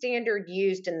knowing standard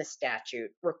used in the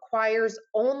statute requires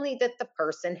only that the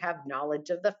person have knowledge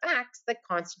of the facts that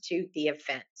constitute the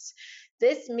offense.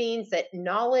 This means that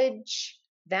knowledge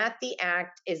that the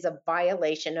act is a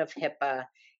violation of HIPAA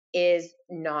is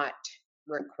not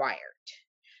required.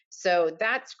 So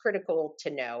that's critical to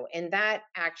know, and that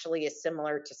actually is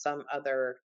similar to some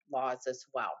other laws as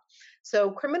well.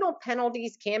 So criminal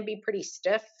penalties can be pretty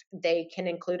stiff. They can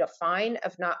include a fine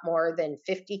of not more than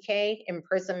 $50,000,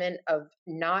 imprisonment of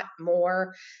not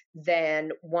more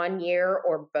than 1 year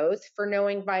or both for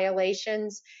knowing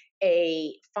violations,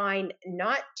 a fine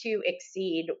not to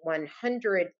exceed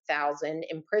 $100,000,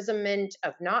 imprisonment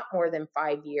of not more than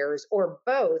 5 years or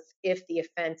both if the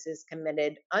offense is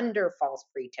committed under false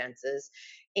pretenses,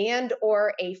 and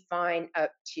or a fine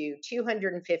up to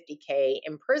 $250,000,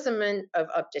 imprisonment of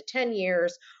up to 10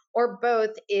 years or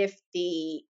both if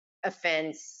the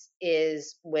offense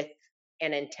is with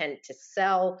an intent to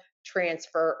sell,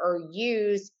 transfer, or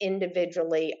use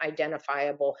individually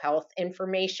identifiable health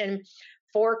information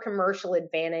for commercial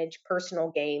advantage,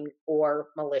 personal gain, or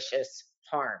malicious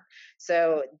harm.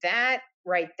 So that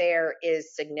right there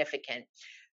is significant.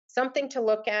 Something to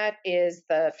look at is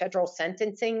the federal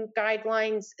sentencing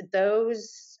guidelines.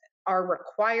 Those are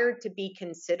required to be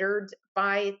considered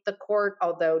by the court,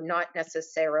 although not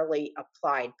necessarily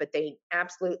applied, but they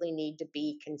absolutely need to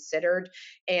be considered.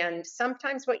 And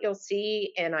sometimes what you'll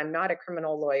see, and I'm not a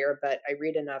criminal lawyer, but I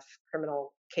read enough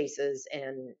criminal cases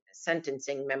and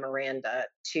sentencing memoranda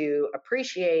to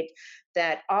appreciate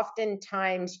that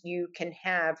oftentimes you can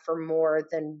have for more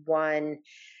than one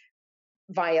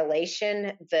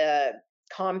violation the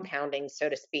compounding, so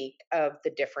to speak, of the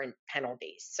different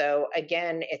penalties. So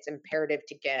again, it's imperative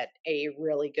to get a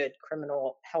really good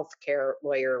criminal healthcare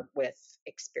lawyer with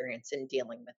experience in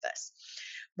dealing with this.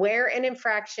 Where an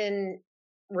infraction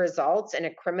results in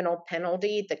a criminal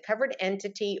penalty, the covered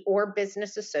entity or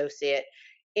business associate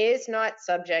is not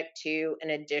subject to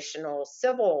an additional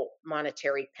civil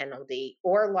monetary penalty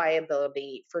or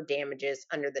liability for damages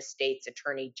under the state's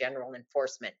attorney general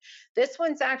enforcement. This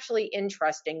one's actually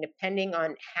interesting depending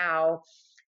on how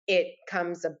it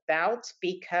comes about,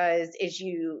 because as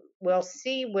you will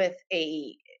see with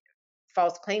a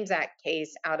False Claims Act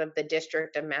case out of the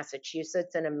District of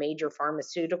Massachusetts and a major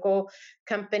pharmaceutical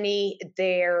company,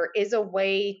 there is a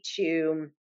way to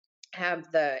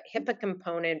have the HIPAA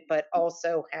component, but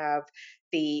also have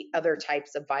the other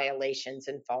types of violations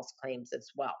and false claims as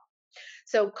well.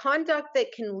 So conduct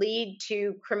that can lead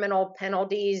to criminal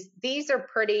penalties, these are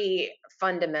pretty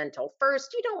fundamental.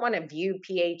 First, you don't want to view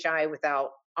PHI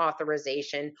without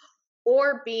authorization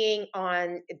or being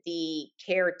on the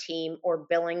care team or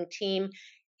billing team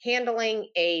handling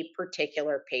a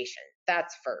particular patient.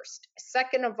 That's first.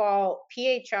 Second of all,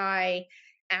 PHI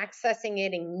accessing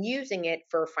it and using it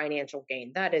for financial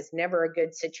gain. That is never a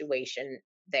good situation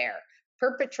there.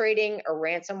 Perpetrating a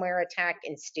ransomware attack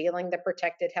and stealing the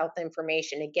protected health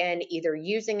information, again, either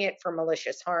using it for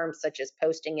malicious harm, such as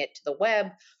posting it to the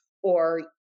web, or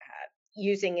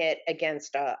using it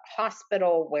against a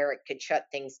hospital where it could shut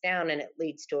things down and it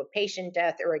leads to a patient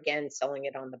death, or again, selling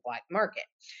it on the black market.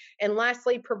 And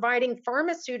lastly, providing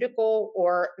pharmaceutical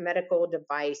or medical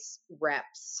device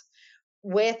reps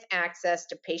with access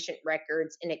to patient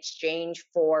records in exchange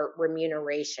for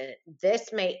remuneration.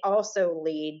 This may also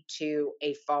lead to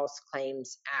a False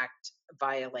Claims Act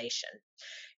violation.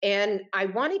 And I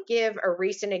want to give a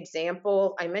recent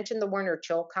example. I mentioned the Warner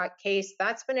Chilcott case.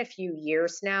 That's been a few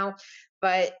years now.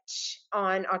 But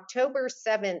on October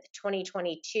 7th,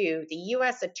 2022, the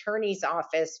U.S. Attorney's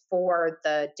Office for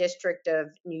the District of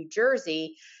New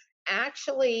Jersey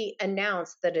actually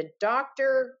announced that a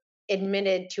doctor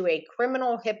admitted to a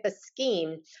criminal HIPAA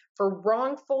scheme for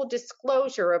wrongful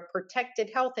disclosure of protected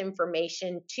health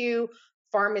information to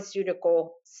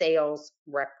pharmaceutical sales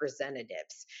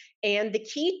representatives. And the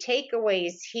key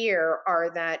takeaways here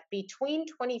are that between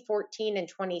 2014 and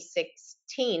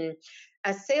 2016,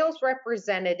 a sales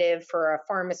representative for a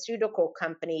pharmaceutical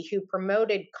company who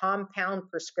promoted compound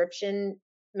prescription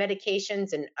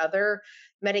medications and other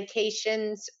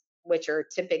medications, which are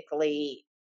typically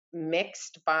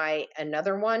mixed by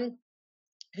another one,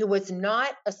 who was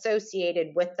not associated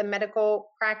with the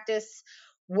medical practice,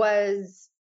 was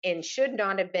and should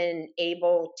not have been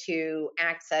able to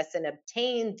access and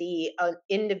obtain the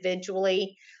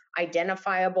individually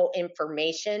identifiable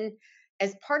information.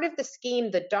 As part of the scheme,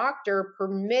 the doctor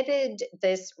permitted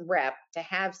this rep to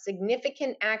have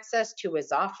significant access to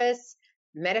his office,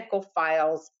 medical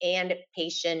files, and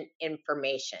patient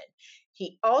information.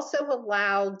 He also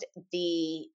allowed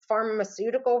the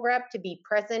pharmaceutical rep to be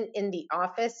present in the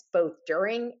office both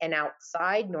during and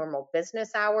outside normal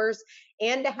business hours,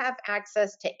 and to have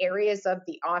access to areas of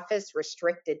the office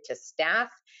restricted to staff,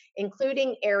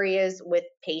 including areas with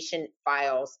patient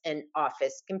files and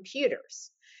office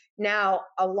computers. Now,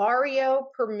 Alario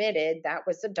permitted, that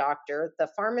was the doctor, the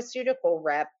pharmaceutical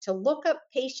rep to look up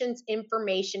patients'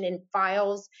 information in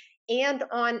files and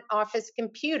on office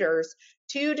computers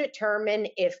to determine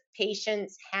if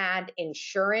patients had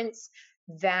insurance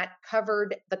that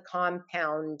covered the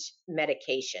compound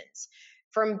medications.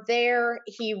 From there,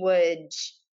 he would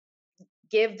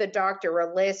give the doctor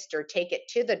a list or take it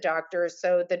to the doctor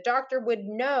so the doctor would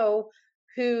know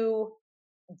who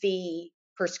the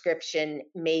prescription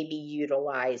may be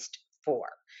utilized for.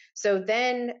 So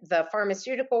then the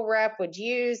pharmaceutical rep would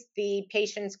use the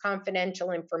patient's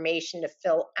confidential information to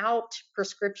fill out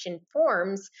prescription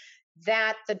forms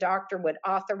that the doctor would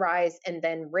authorize, and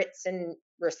then Ritson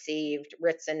received.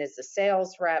 Ritson is the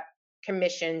sales rep,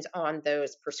 commissions on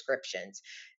those prescriptions.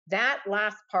 That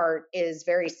last part is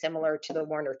very similar to the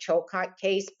Warner Chilcott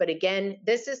case, but again,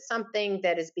 this is something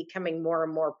that is becoming more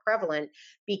and more prevalent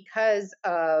because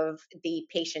of the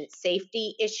patient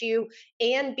safety issue,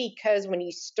 and because when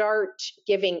you start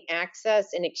giving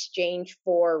access in exchange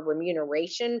for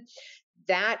remuneration,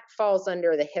 that falls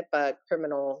under the HIPAA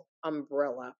criminal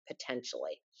umbrella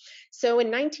potentially. So in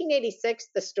 1986,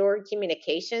 the Stored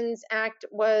Communications Act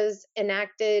was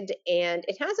enacted, and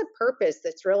it has a purpose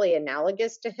that's really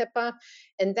analogous to HIPAA,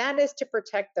 and that is to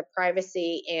protect the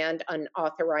privacy and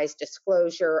unauthorized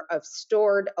disclosure of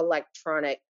stored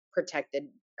electronic protected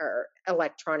or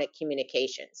electronic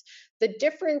communications. The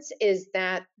difference is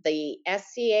that the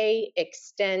SCA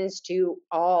extends to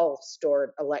all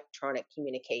stored electronic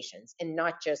communications and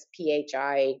not just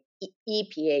PHI,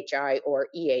 ePHI, or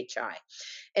EHI.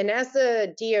 And as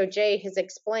the DOJ has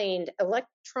explained,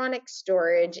 electronic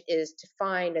storage is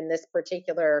defined in this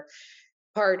particular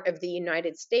part of the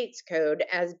United States Code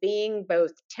as being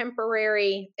both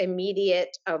temporary,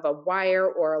 immediate of a wire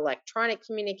or electronic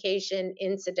communication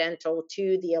incidental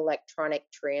to the electronic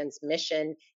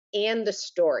transmission and the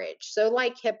storage. So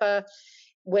like HIPAA,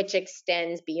 which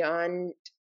extends beyond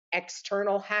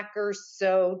external hackers,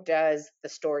 so does the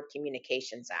Stored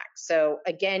Communications Act. So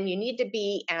again, you need to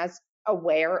be as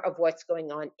aware of what's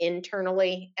going on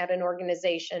internally at an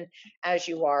organization as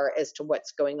you are as to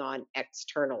what's going on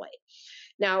externally.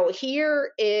 Now,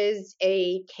 here is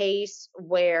a case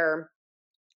where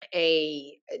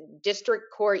a district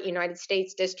court, United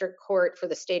States District Court for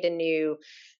the state of New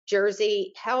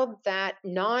Jersey, held that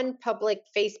non-public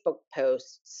Facebook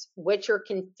posts, which are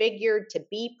configured to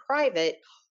be private,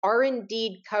 are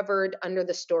indeed covered under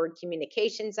the Stored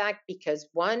Communications Act because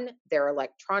one, they're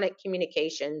electronic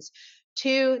communications,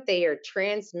 two, they are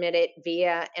transmitted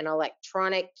via an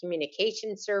electronic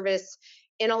communication service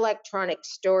in electronic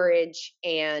storage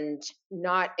and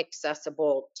not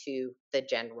accessible to the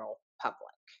general public.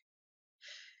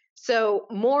 So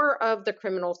more of the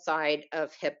criminal side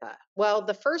of HIPAA. Well,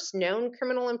 the first known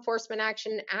criminal enforcement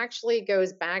action actually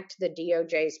goes back to the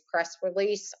DOJ's press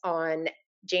release on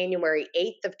January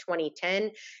 8th of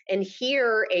 2010. And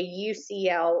here a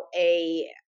UCLA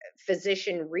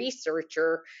physician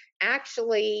researcher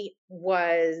actually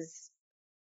was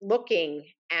looking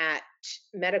at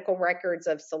medical records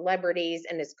of celebrities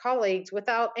and his colleagues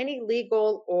without any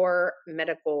legal or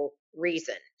medical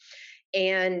reason.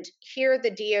 And here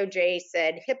the DOJ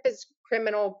said HIPAA's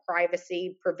criminal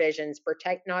privacy provisions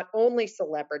protect not only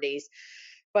celebrities,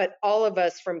 but all of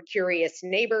us from curious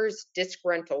neighbors,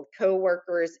 disgruntled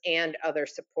coworkers, and other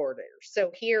supporters. So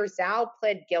here, Zal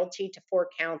pled guilty to 4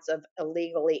 counts of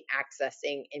illegally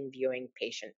accessing and viewing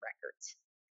patient records.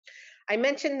 I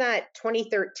mentioned that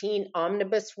 2013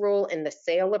 omnibus rule in the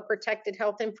sale of protected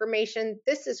health information.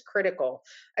 This is critical.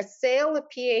 A sale of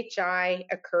PHI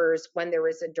occurs when there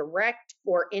is a direct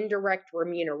or indirect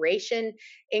remuneration,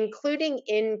 including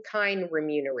in-kind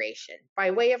remuneration.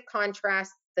 By way of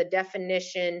contrast, the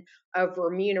definition of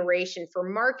remuneration for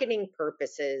marketing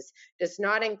purposes does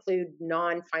not include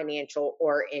non-financial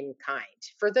or in-kind.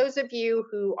 For those of you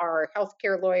who are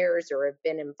healthcare lawyers or have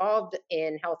been involved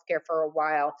in healthcare for a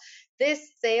while,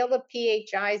 this sale of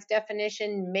PHI's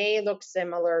definition may look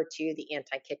similar to the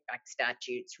anti-kickback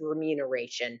statute's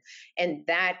remuneration, and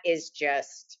that is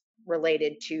just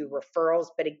related to referrals.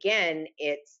 But again,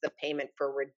 it's the payment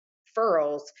for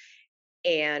referrals,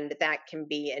 and that can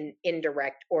be an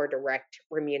indirect or direct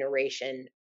remuneration,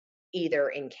 either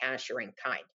in cash or in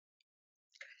kind.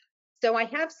 So I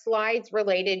have slides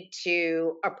related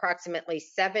to approximately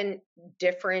 7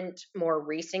 different more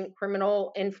recent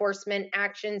criminal enforcement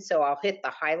actions. So I'll hit the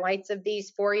highlights of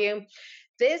these for you.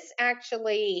 This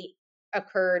actually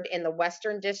occurred in the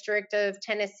Western District of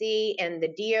Tennessee, and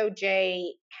the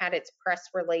DOJ had its press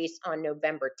release on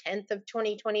November 10th of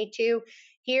 2022.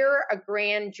 Here, a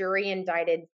grand jury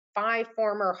indicted 5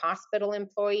 former hospital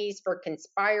employees for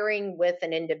conspiring with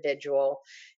an individual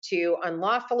to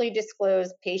unlawfully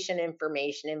disclose patient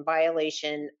information in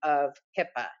violation of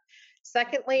HIPAA.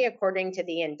 Secondly, according to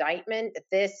the indictment,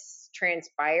 this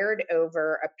transpired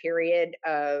over a period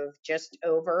of just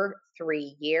over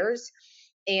 3 years.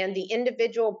 And the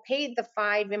individual paid the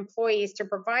 5 employees to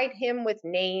provide him with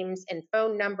names and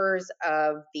phone numbers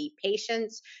of the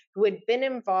patients who had been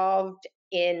involved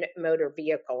in motor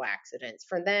vehicle accidents.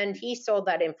 For then, he sold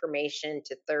that information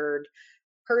to third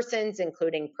persons,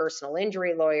 including personal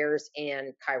injury lawyers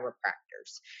and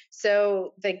chiropractors.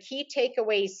 So the key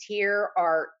takeaways here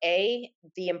are A,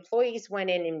 the employees went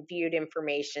in and viewed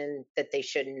information that they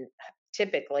shouldn't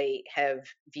typically have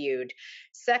viewed.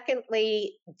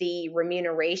 Secondly, the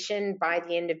remuneration by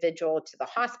the individual to the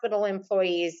hospital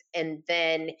employees, and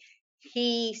then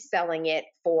he selling it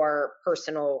for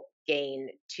personal gain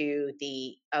to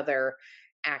the other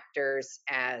actors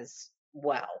as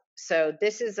well. So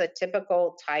this is a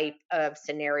typical type of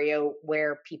scenario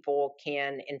where people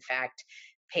can, in fact,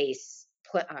 face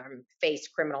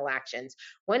criminal actions.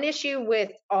 One issue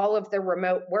with all of the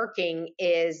remote working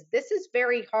is this is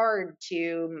very hard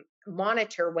to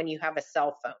monitor when you have a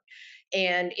cell phone.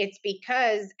 And it's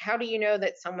because how do you know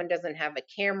that someone doesn't have a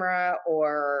camera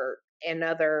or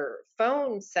another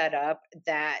phone set up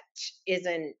that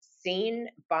isn't seen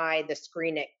by the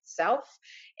screen itself?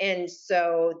 And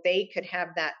so they could have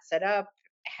that set up,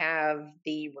 have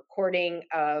the recording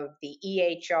of the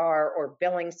EHR or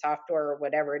billing software or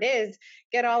whatever it is,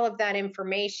 get all of that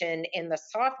information, and the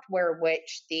software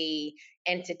which the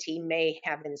entity may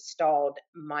have installed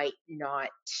might not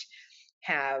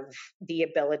have the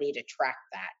ability to track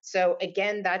that. So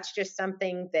again, that's just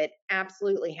something that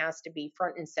absolutely has to be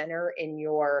front and center in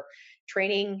your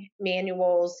training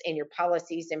manuals, in your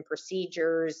policies and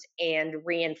procedures, and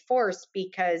reinforced,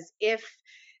 because if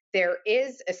there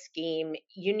is a scheme,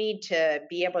 you need to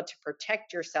be able to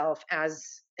protect yourself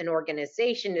as an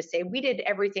organization to say, we did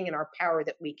everything in our power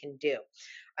that we can do.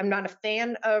 I'm not a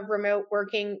fan of remote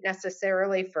working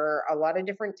necessarily for a lot of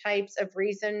different types of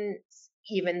reasons,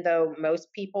 even though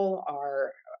most people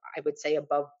are, I would say,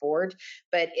 above board,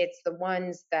 but it's the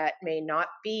ones that may not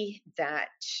be that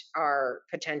are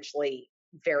potentially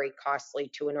very costly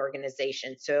to an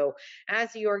organization. So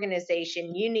as the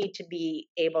organization, you need to be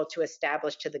able to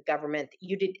establish to the government that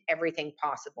you did everything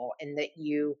possible and that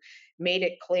you made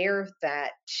it clear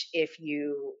that if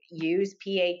you use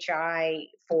PHI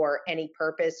for any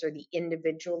purpose or the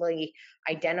individually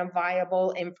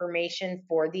identifiable information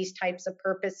for these types of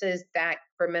purposes, that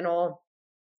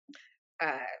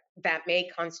that may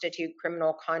constitute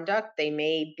criminal conduct. They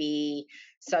may be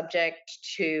subject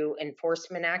to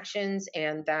enforcement actions,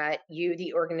 and that you,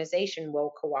 the organization,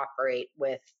 will cooperate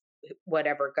with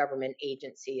whatever government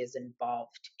agency is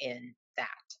involved in that.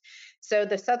 So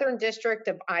the Southern District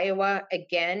of Iowa,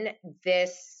 again,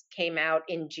 this came out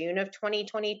in June of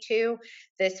 2022.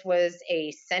 This was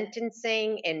a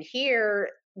sentencing, and here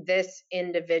this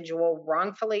individual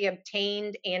wrongfully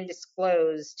obtained and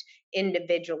disclosed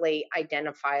individually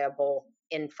identifiable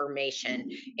information.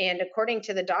 And according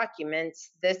to the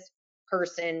documents, this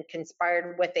person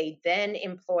conspired with a then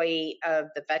employee of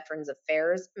the Veterans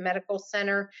Affairs Medical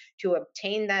Center to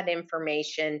obtain that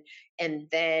information and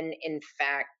then, in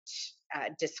fact,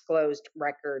 disclosed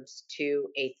records to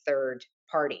a third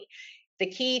party. The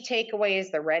key takeaway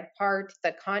is the red part.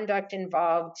 The conduct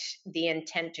involved the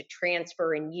intent to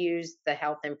transfer and use the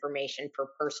health information for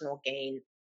personal gain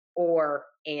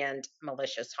and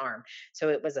malicious harm. So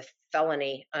it was a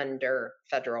felony under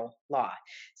federal law.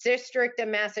 District of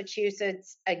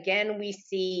Massachusetts, again, we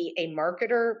see a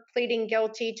marketer pleading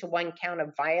guilty to one count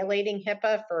of violating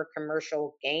HIPAA for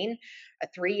commercial gain. A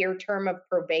 3-year term of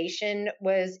probation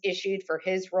was issued for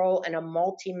his role in a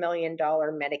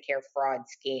multi-million-dollar Medicare fraud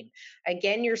scheme.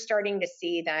 Again, you're starting to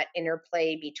see that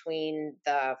interplay between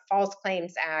the False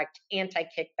Claims Act,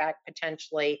 anti-kickback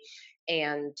potentially,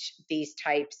 and these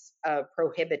types of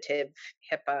prohibitive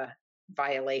HIPAA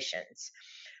violations.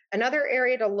 Another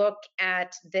area to look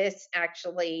at, this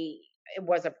actually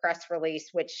was a press release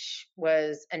which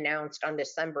was announced on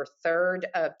December 3rd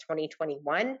of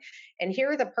 2021. And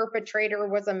here the perpetrator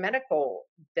was a medical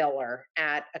biller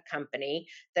at a company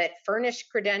that furnished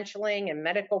credentialing and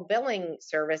medical billing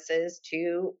services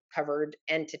to covered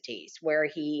entities, where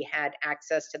he had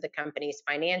access to the company's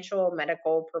financial,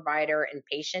 medical provider, and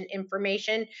patient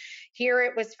information. Here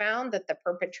it was found that the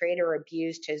perpetrator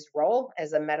abused his role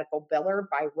as a medical biller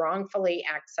by wrongfully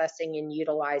accessing and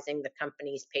utilizing the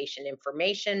company's patient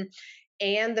information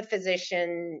and the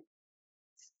physician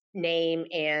name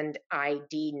and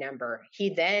ID number. He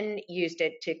then used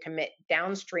it to commit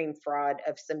downstream fraud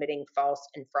of submitting false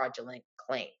and fraudulent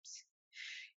claims.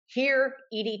 Here,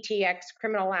 EDTX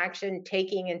criminal action,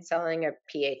 taking and selling of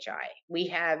PHI. We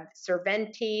have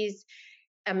Cervantes,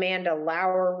 Amanda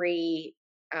Lowry.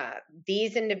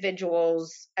 These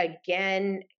individuals,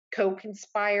 again,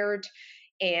 co-conspired,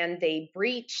 and they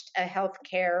breached a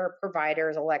healthcare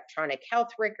provider's electronic health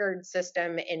record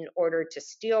system in order to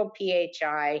steal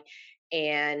PHI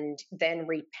and then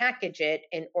repackage it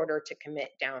in order to commit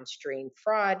downstream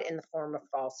fraud in the form of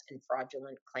false and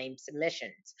fraudulent claim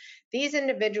submissions. These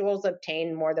individuals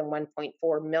obtained more than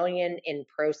 $1.4 million in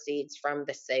proceeds from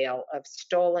the sale of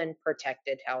stolen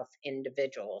protected health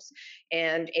individuals.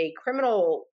 And a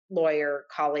criminal lawyer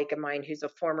colleague of mine who's a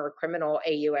former criminal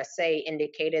AUSA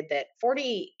indicated that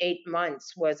 48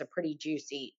 months was a pretty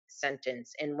juicy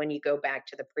sentence. And when you go back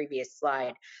to the previous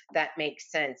slide, that makes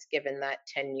sense given that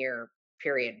 10-year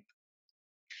period.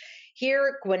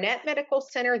 Here, Gwinnett Medical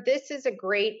Center, this is a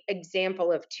great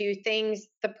example of two things.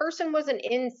 The person was an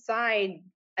inside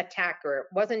attacker. It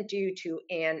wasn't due to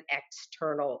an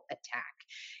external attack.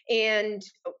 And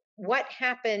what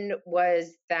happened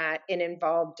was that it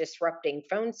involved disrupting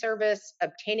phone service,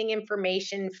 obtaining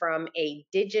information from a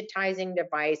digitizing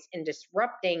device, and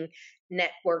disrupting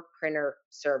network printer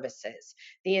services.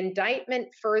 The indictment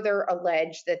further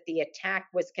alleged that the attack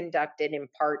was conducted in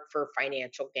part for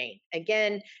financial gain.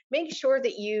 Again, make sure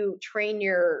that you train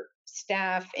your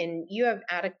staff and you have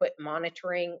adequate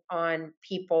monitoring on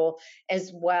people,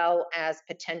 as well as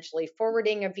potentially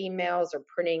forwarding of emails or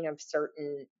printing of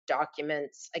certain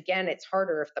documents. Again, it's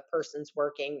harder if the person's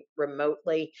working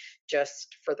remotely,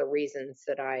 just for the reasons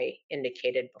that I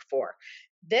indicated before.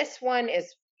 This one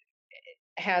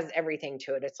has everything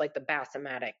to it. It's like the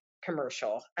Bassomatic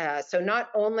commercial. So not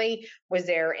only was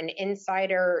there an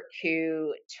insider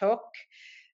who took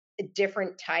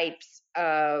different types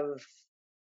of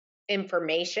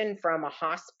information from a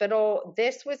hospital,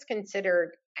 this was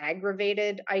considered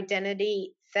aggravated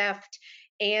identity theft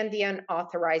and the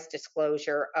unauthorized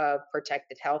disclosure of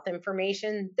protected health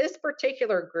information. This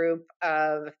particular group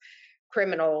of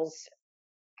criminals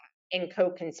and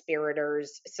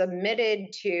co-conspirators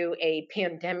submitted to a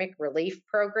pandemic relief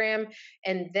program,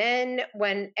 and then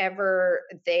whenever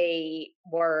they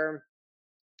were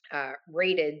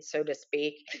raided, so to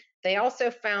speak, they also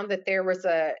found that there was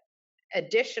a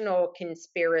additional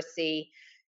conspiracy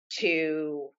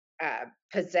to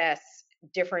possess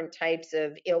different types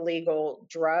of illegal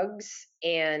drugs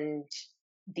and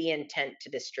the intent to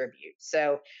distribute.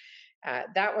 So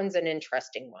that one's an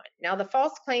interesting one. Now, the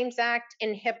False Claims Act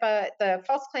in HIPAA, the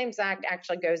False Claims Act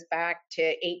actually goes back to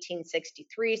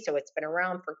 1863, so it's been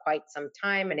around for quite some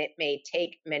time, and it may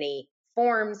take many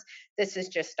forms. This is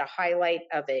just a highlight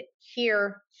of it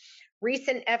here.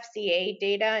 Recent FCA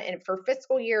data, and for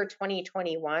fiscal year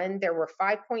 2021, there were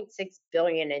 5.6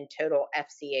 billion in total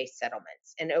FCA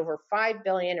settlements, and over 5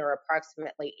 billion, or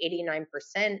approximately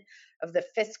 89% of the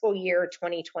fiscal year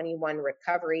 2021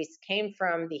 recoveries, came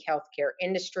from the healthcare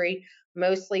industry,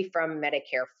 mostly from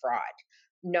Medicare fraud.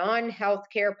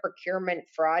 Non-healthcare procurement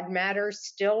fraud matters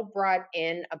still brought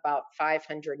in about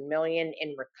 500 million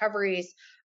in recoveries,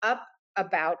 up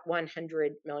about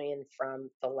 100 million from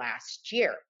the last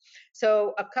year.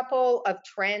 So a couple of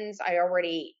trends I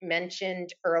already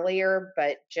mentioned earlier,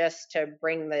 but just to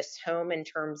bring this home in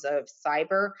terms of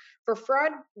cyber, for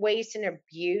fraud, waste, and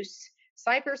abuse,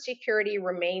 cybersecurity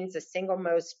remains the single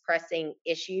most pressing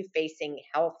issue facing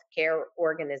healthcare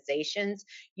organizations.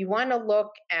 You want to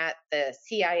look at the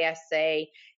CISA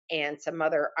and some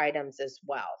other items as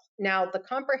well. Now, the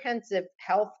comprehensive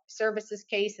health services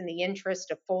case, in the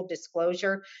interest of full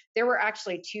disclosure, there were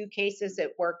actually two cases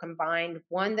that were combined,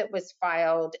 one that was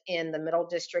filed in the Middle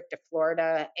District of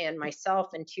Florida, and myself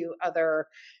and two other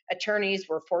attorneys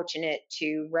were fortunate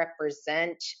to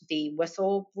represent the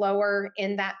whistleblower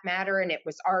in that matter. And it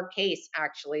was our case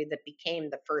actually that became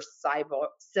the first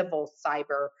civil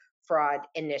cyber fraud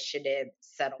initiative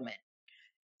settlement.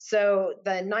 So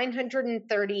the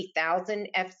 930,000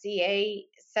 FCA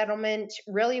settlement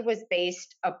really was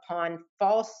based upon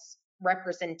false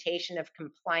representation of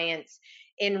compliance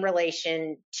in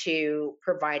relation to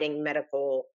providing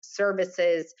medical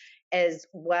services, as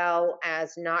well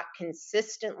as not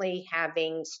consistently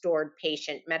having stored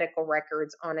patient medical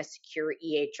records on a secure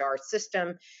EHR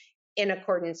system in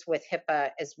accordance with HIPAA,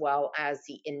 as well as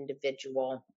the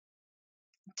individual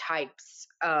types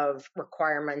of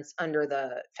requirements under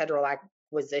the federal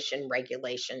acquisition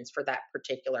regulations for that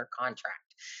particular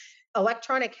contract.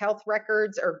 Electronic health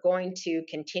records are going to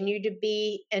continue to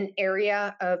be an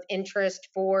area of interest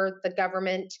for the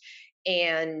government.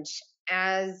 And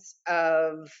as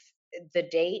of the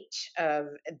date of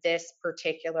this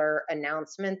particular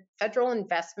announcement, federal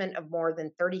investment of more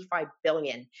than $35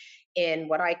 billion in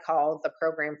what I call the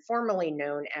program formerly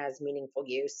known as Meaningful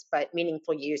Use, but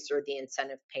Meaningful Use are the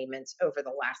incentive payments over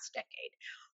the last decade.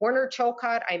 Warner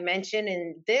Chilcott, I mentioned,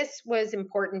 and this was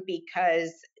important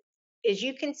because, as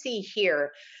you can see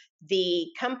here,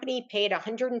 the company paid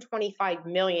 $125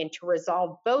 million to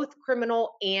resolve both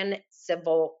criminal and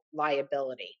civil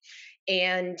liability.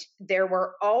 And there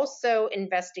were also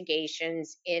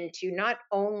investigations into not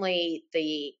only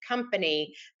the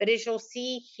company, but as you'll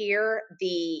see here,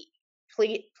 the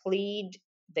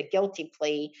guilty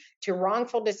plea to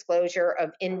wrongful disclosure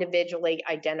of individually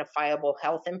identifiable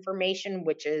health information,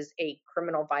 which is a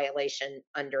criminal violation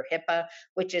under HIPAA,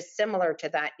 which is similar to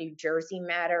that New Jersey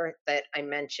matter that I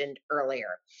mentioned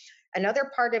earlier.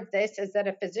 Another part of this is that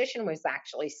a physician was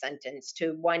actually sentenced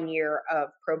to 1 year of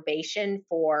probation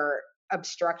for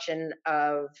obstruction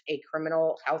of a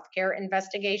criminal healthcare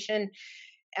investigation.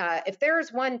 If there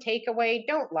is one takeaway,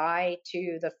 don't lie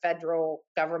to the federal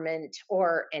government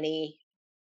or any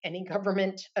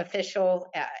government official,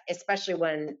 especially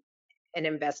when an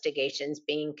investigation is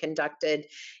being conducted,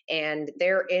 and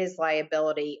there is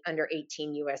liability under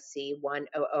 18 USC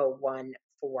 1001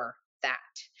 for that.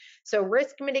 So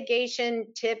risk mitigation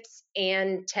tips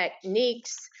and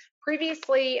techniques.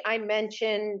 Previously, I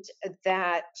mentioned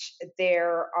that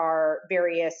there are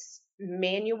various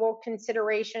manual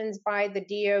considerations by the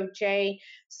DOJ.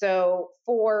 So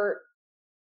for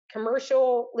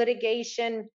commercial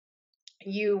litigation,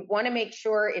 you want to make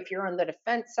sure, if you're on the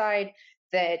defense side,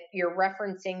 that you're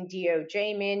referencing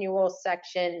DOJ manual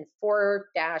section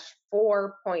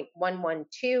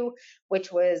 4-4.112,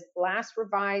 which was last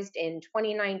revised in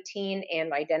 2019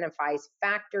 and identifies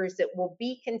factors that will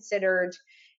be considered,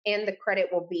 and the credit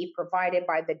will be provided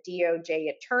by the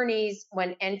DOJ attorneys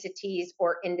when entities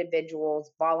or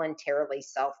individuals voluntarily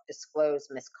self-disclose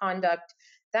misconduct.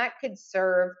 That could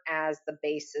serve as the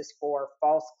basis for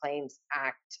False Claims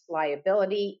Act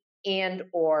liability and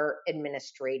or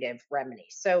administrative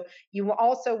remedies. So you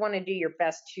also want to do your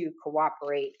best to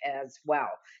cooperate as well.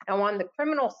 Now, on the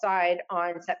criminal side,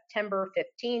 on September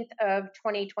 15th of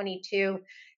 2022,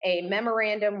 a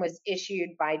memorandum was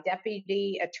issued by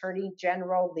Deputy Attorney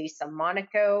General Lisa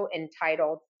Monaco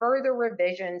entitled Further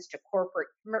Revisions to Corporate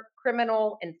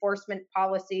Criminal Enforcement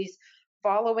Policies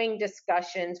following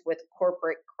discussions with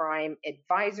Corporate Crime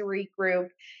Advisory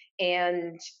Group.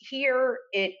 And here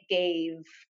it gave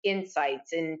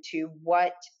insights into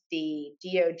what the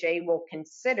DOJ will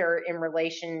consider in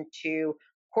relation to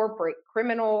corporate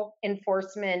criminal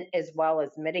enforcement, as well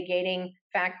as mitigating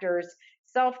factors,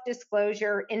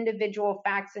 self-disclosure, individual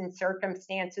facts and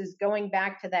circumstances, going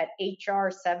back to that HR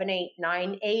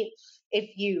 7898.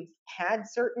 If you've had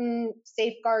certain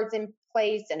safeguards in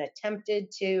place and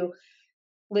attempted to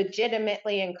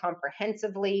legitimately and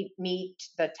comprehensively meet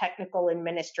the technical,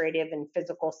 administrative, and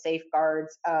physical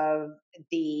safeguards of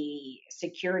the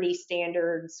security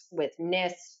standards with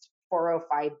NIST,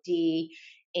 405D,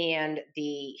 and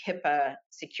the HIPAA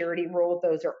security rule,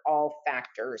 those are all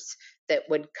factors that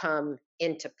would come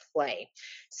into play.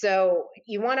 So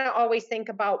you want to always think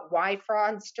about why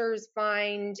fraudsters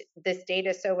find this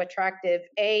data so attractive.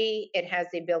 A, it has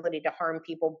the ability to harm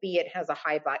people. B, it has a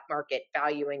high market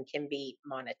value and can be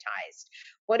monetized.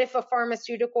 What if a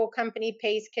pharmaceutical company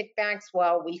pays kickbacks?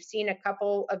 Well, we've seen a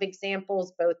couple of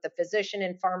examples, both the physician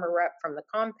and pharma rep from the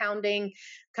compounding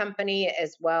company,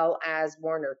 as well as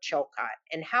Warner Chilcott.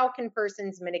 And how can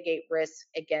persons mitigate risk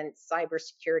against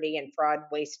cybersecurity and fraud,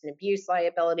 waste, and abuse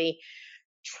liability?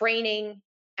 Training,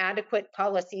 adequate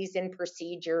policies and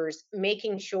procedures,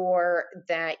 making sure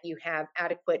that you have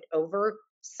adequate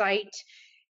oversight,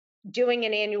 doing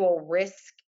an annual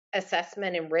risk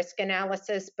assessment and risk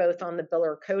analysis, both on the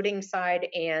biller coding side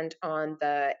and on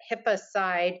the HIPAA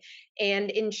side, and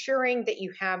ensuring that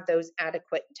you have those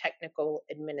adequate technical,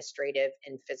 administrative,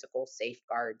 and physical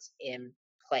safeguards in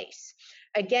place.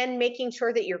 Again, making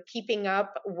sure that you're keeping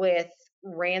up with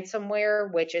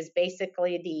ransomware, which is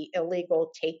basically the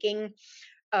illegal taking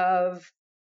of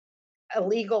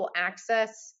illegal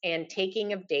access and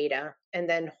taking of data and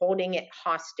then holding it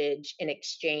hostage in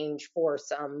exchange for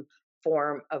some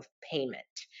form of payment.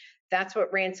 That's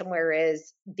what ransomware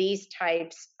is. These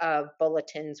types of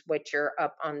bulletins, which are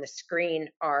up on the screen,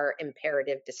 are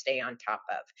imperative to stay on top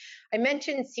of. I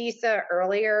mentioned CISA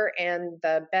earlier and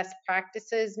the best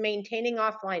practices: maintaining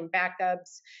offline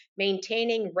backups,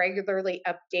 maintaining regularly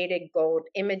updated gold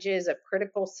images of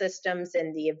critical systems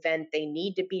in the event they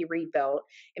need to be rebuilt,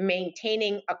 and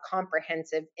maintaining a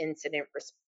comprehensive incident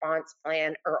response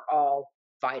plan are all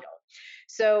vital.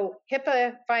 So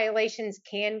HIPAA violations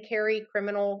can carry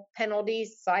criminal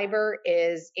penalties. Cyber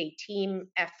is a team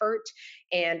effort,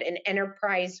 and an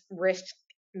enterprise risk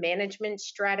management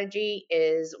strategy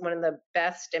is one of the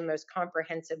best and most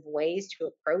comprehensive ways to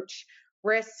approach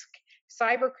risk.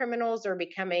 Cyber criminals are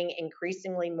becoming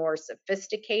increasingly more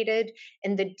sophisticated,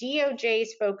 and the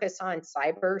DOJ's focus on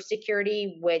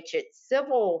cybersecurity, which its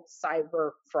civil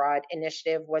cyber fraud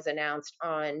initiative was announced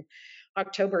on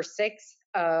October 6th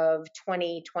of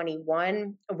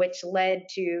 2021, which led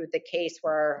to the case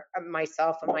where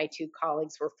myself and my two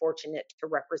colleagues were fortunate to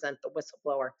represent the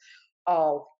whistleblower,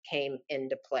 all came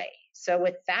into play. So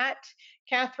with that,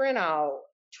 Catherine, I'll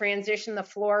transition the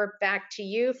floor back to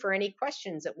you for any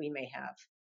questions that we may have.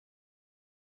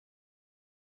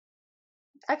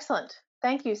 Excellent.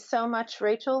 Thank you so much,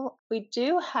 Rachel.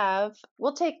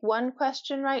 We'll take one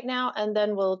question right now, and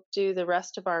then we'll do the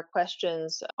rest of our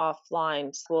questions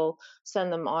offline. So we'll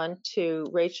send them on to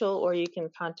Rachel, or you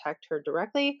can contact her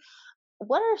directly.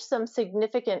 What are some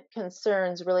significant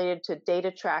concerns related to data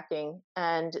tracking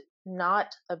and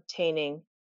not obtaining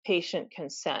patient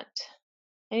consent?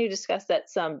 And you discussed that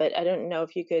some, but I don't know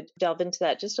if you could delve into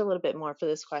that just a little bit more for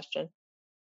this question.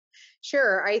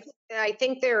 Sure. I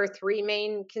think there are three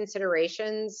main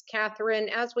considerations, Catherine.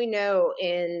 As we know,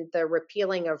 in the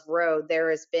repealing of Roe, there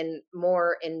has been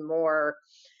more and more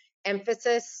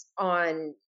emphasis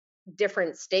on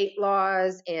different state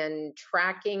laws and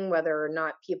tracking whether or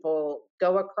not people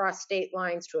go across state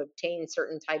lines to obtain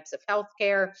certain types of health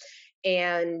care.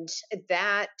 And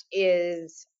that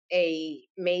is a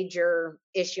major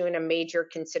issue and a major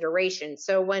consideration.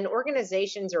 So when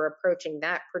organizations are approaching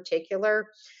that particular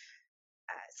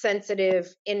sensitive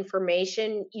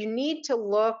information, you need to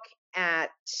look at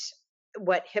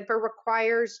what HIPAA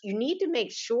requires. You need to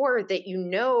make sure that you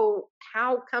know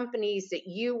how companies that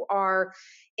you are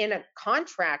in a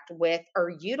contract with are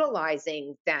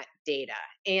utilizing that data.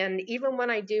 And even when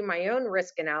I do my own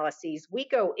risk analyses, we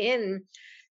go in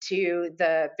to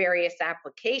the various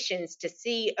applications to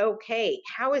see, okay,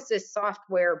 how is this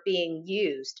software being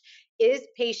used? Is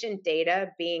patient data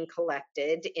being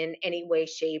collected in any way,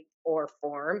 shape, or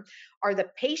form? Are the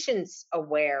patients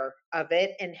aware of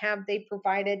it, and have they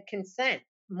provided consent?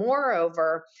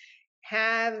 Moreover,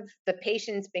 have the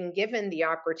patients been given the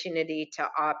opportunity to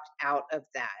opt out of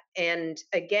that? And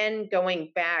again,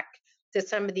 going back to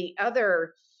some of the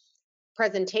other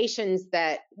presentations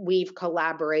that we've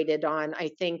collaborated on,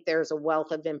 I think there's a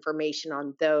wealth of information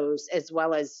on those, as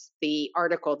well as the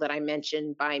article that I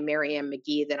mentioned by Mary Ann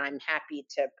McGee that I'm happy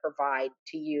to provide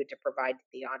to you to provide to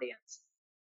the audience.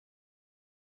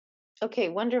 Okay,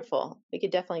 wonderful. We could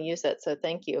definitely use that, so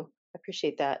thank you. I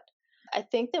appreciate that. I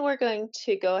think that we're going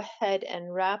to go ahead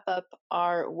and wrap up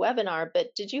our webinar,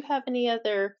 but did you have any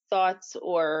other thoughts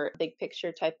or big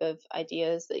picture type of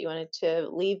ideas that you wanted to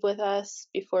leave with us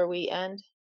before we end?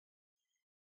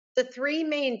 The three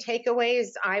main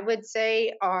takeaways I would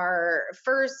say are: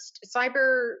 first,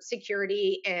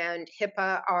 cybersecurity and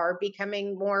HIPAA are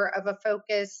becoming more of a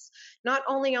focus, not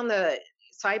only on the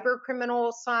cyber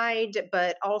criminal side,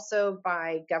 but also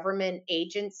by government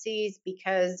agencies,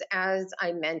 because as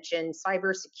I mentioned,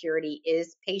 cybersecurity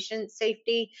is patient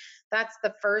safety. That's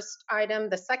the first item.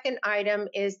 The second item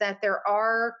is that there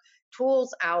are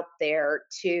tools out there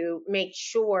to make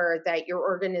sure that your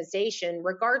organization,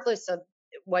 regardless of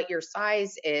what your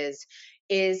size is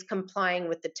complying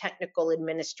with the technical,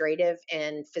 administrative,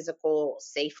 and physical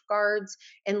safeguards.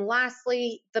 And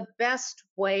lastly, the best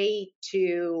way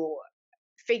to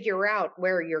figure out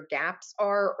where your gaps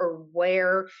are or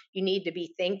where you need to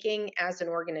be thinking as an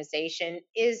organization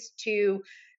is to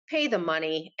pay the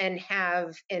money and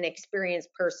have an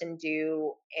experienced person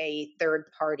do a third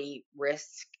party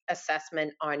risk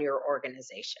assessment on your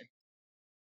organization.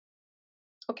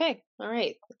 Okay, all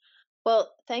right.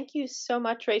 Well, thank you so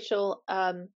much, Rachel.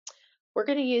 We're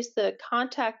going to use the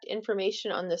contact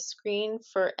information on the screen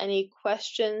for any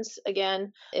questions.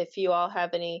 Again, if you all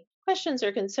have any questions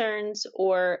or concerns,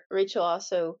 or Rachel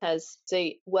also has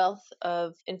a wealth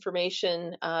of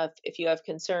information if you have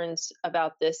concerns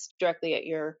about this directly at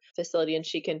your facility, and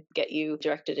she can get you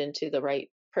directed into the right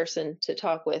person to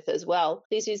talk with as well.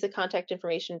 Please use the contact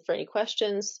information for any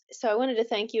questions. So I wanted to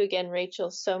thank you again, Rachel,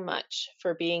 so much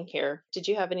for being here. Did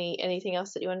you have anything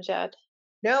else that you wanted to add?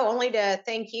 No, only to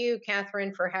thank you,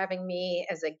 Catherine, for having me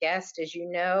as a guest. As you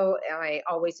know, I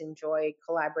always enjoy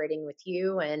collaborating with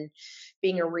you and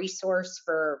being a resource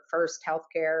for First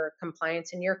Healthcare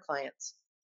compliance and your clients.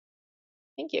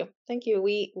 Thank you. Thank you.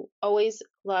 We always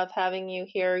love having you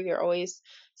here. You're always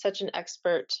such an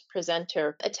expert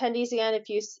presenter. Attendees, again, if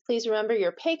you please remember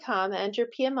your PAYCOM and your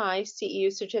PMI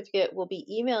CEU certificate will be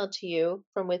emailed to you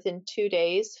from within 2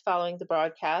 days following the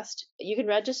broadcast. You can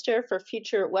register for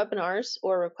future webinars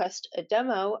or request a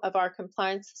demo of our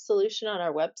compliance solution on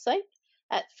our website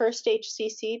at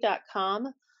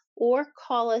firsthcc.com, or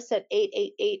call us at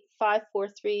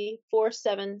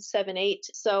 888-543-4778.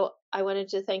 So I wanted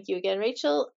to thank you again,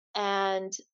 Rachel,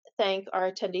 and thank our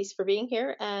attendees for being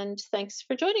here, and thanks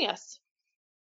for joining us.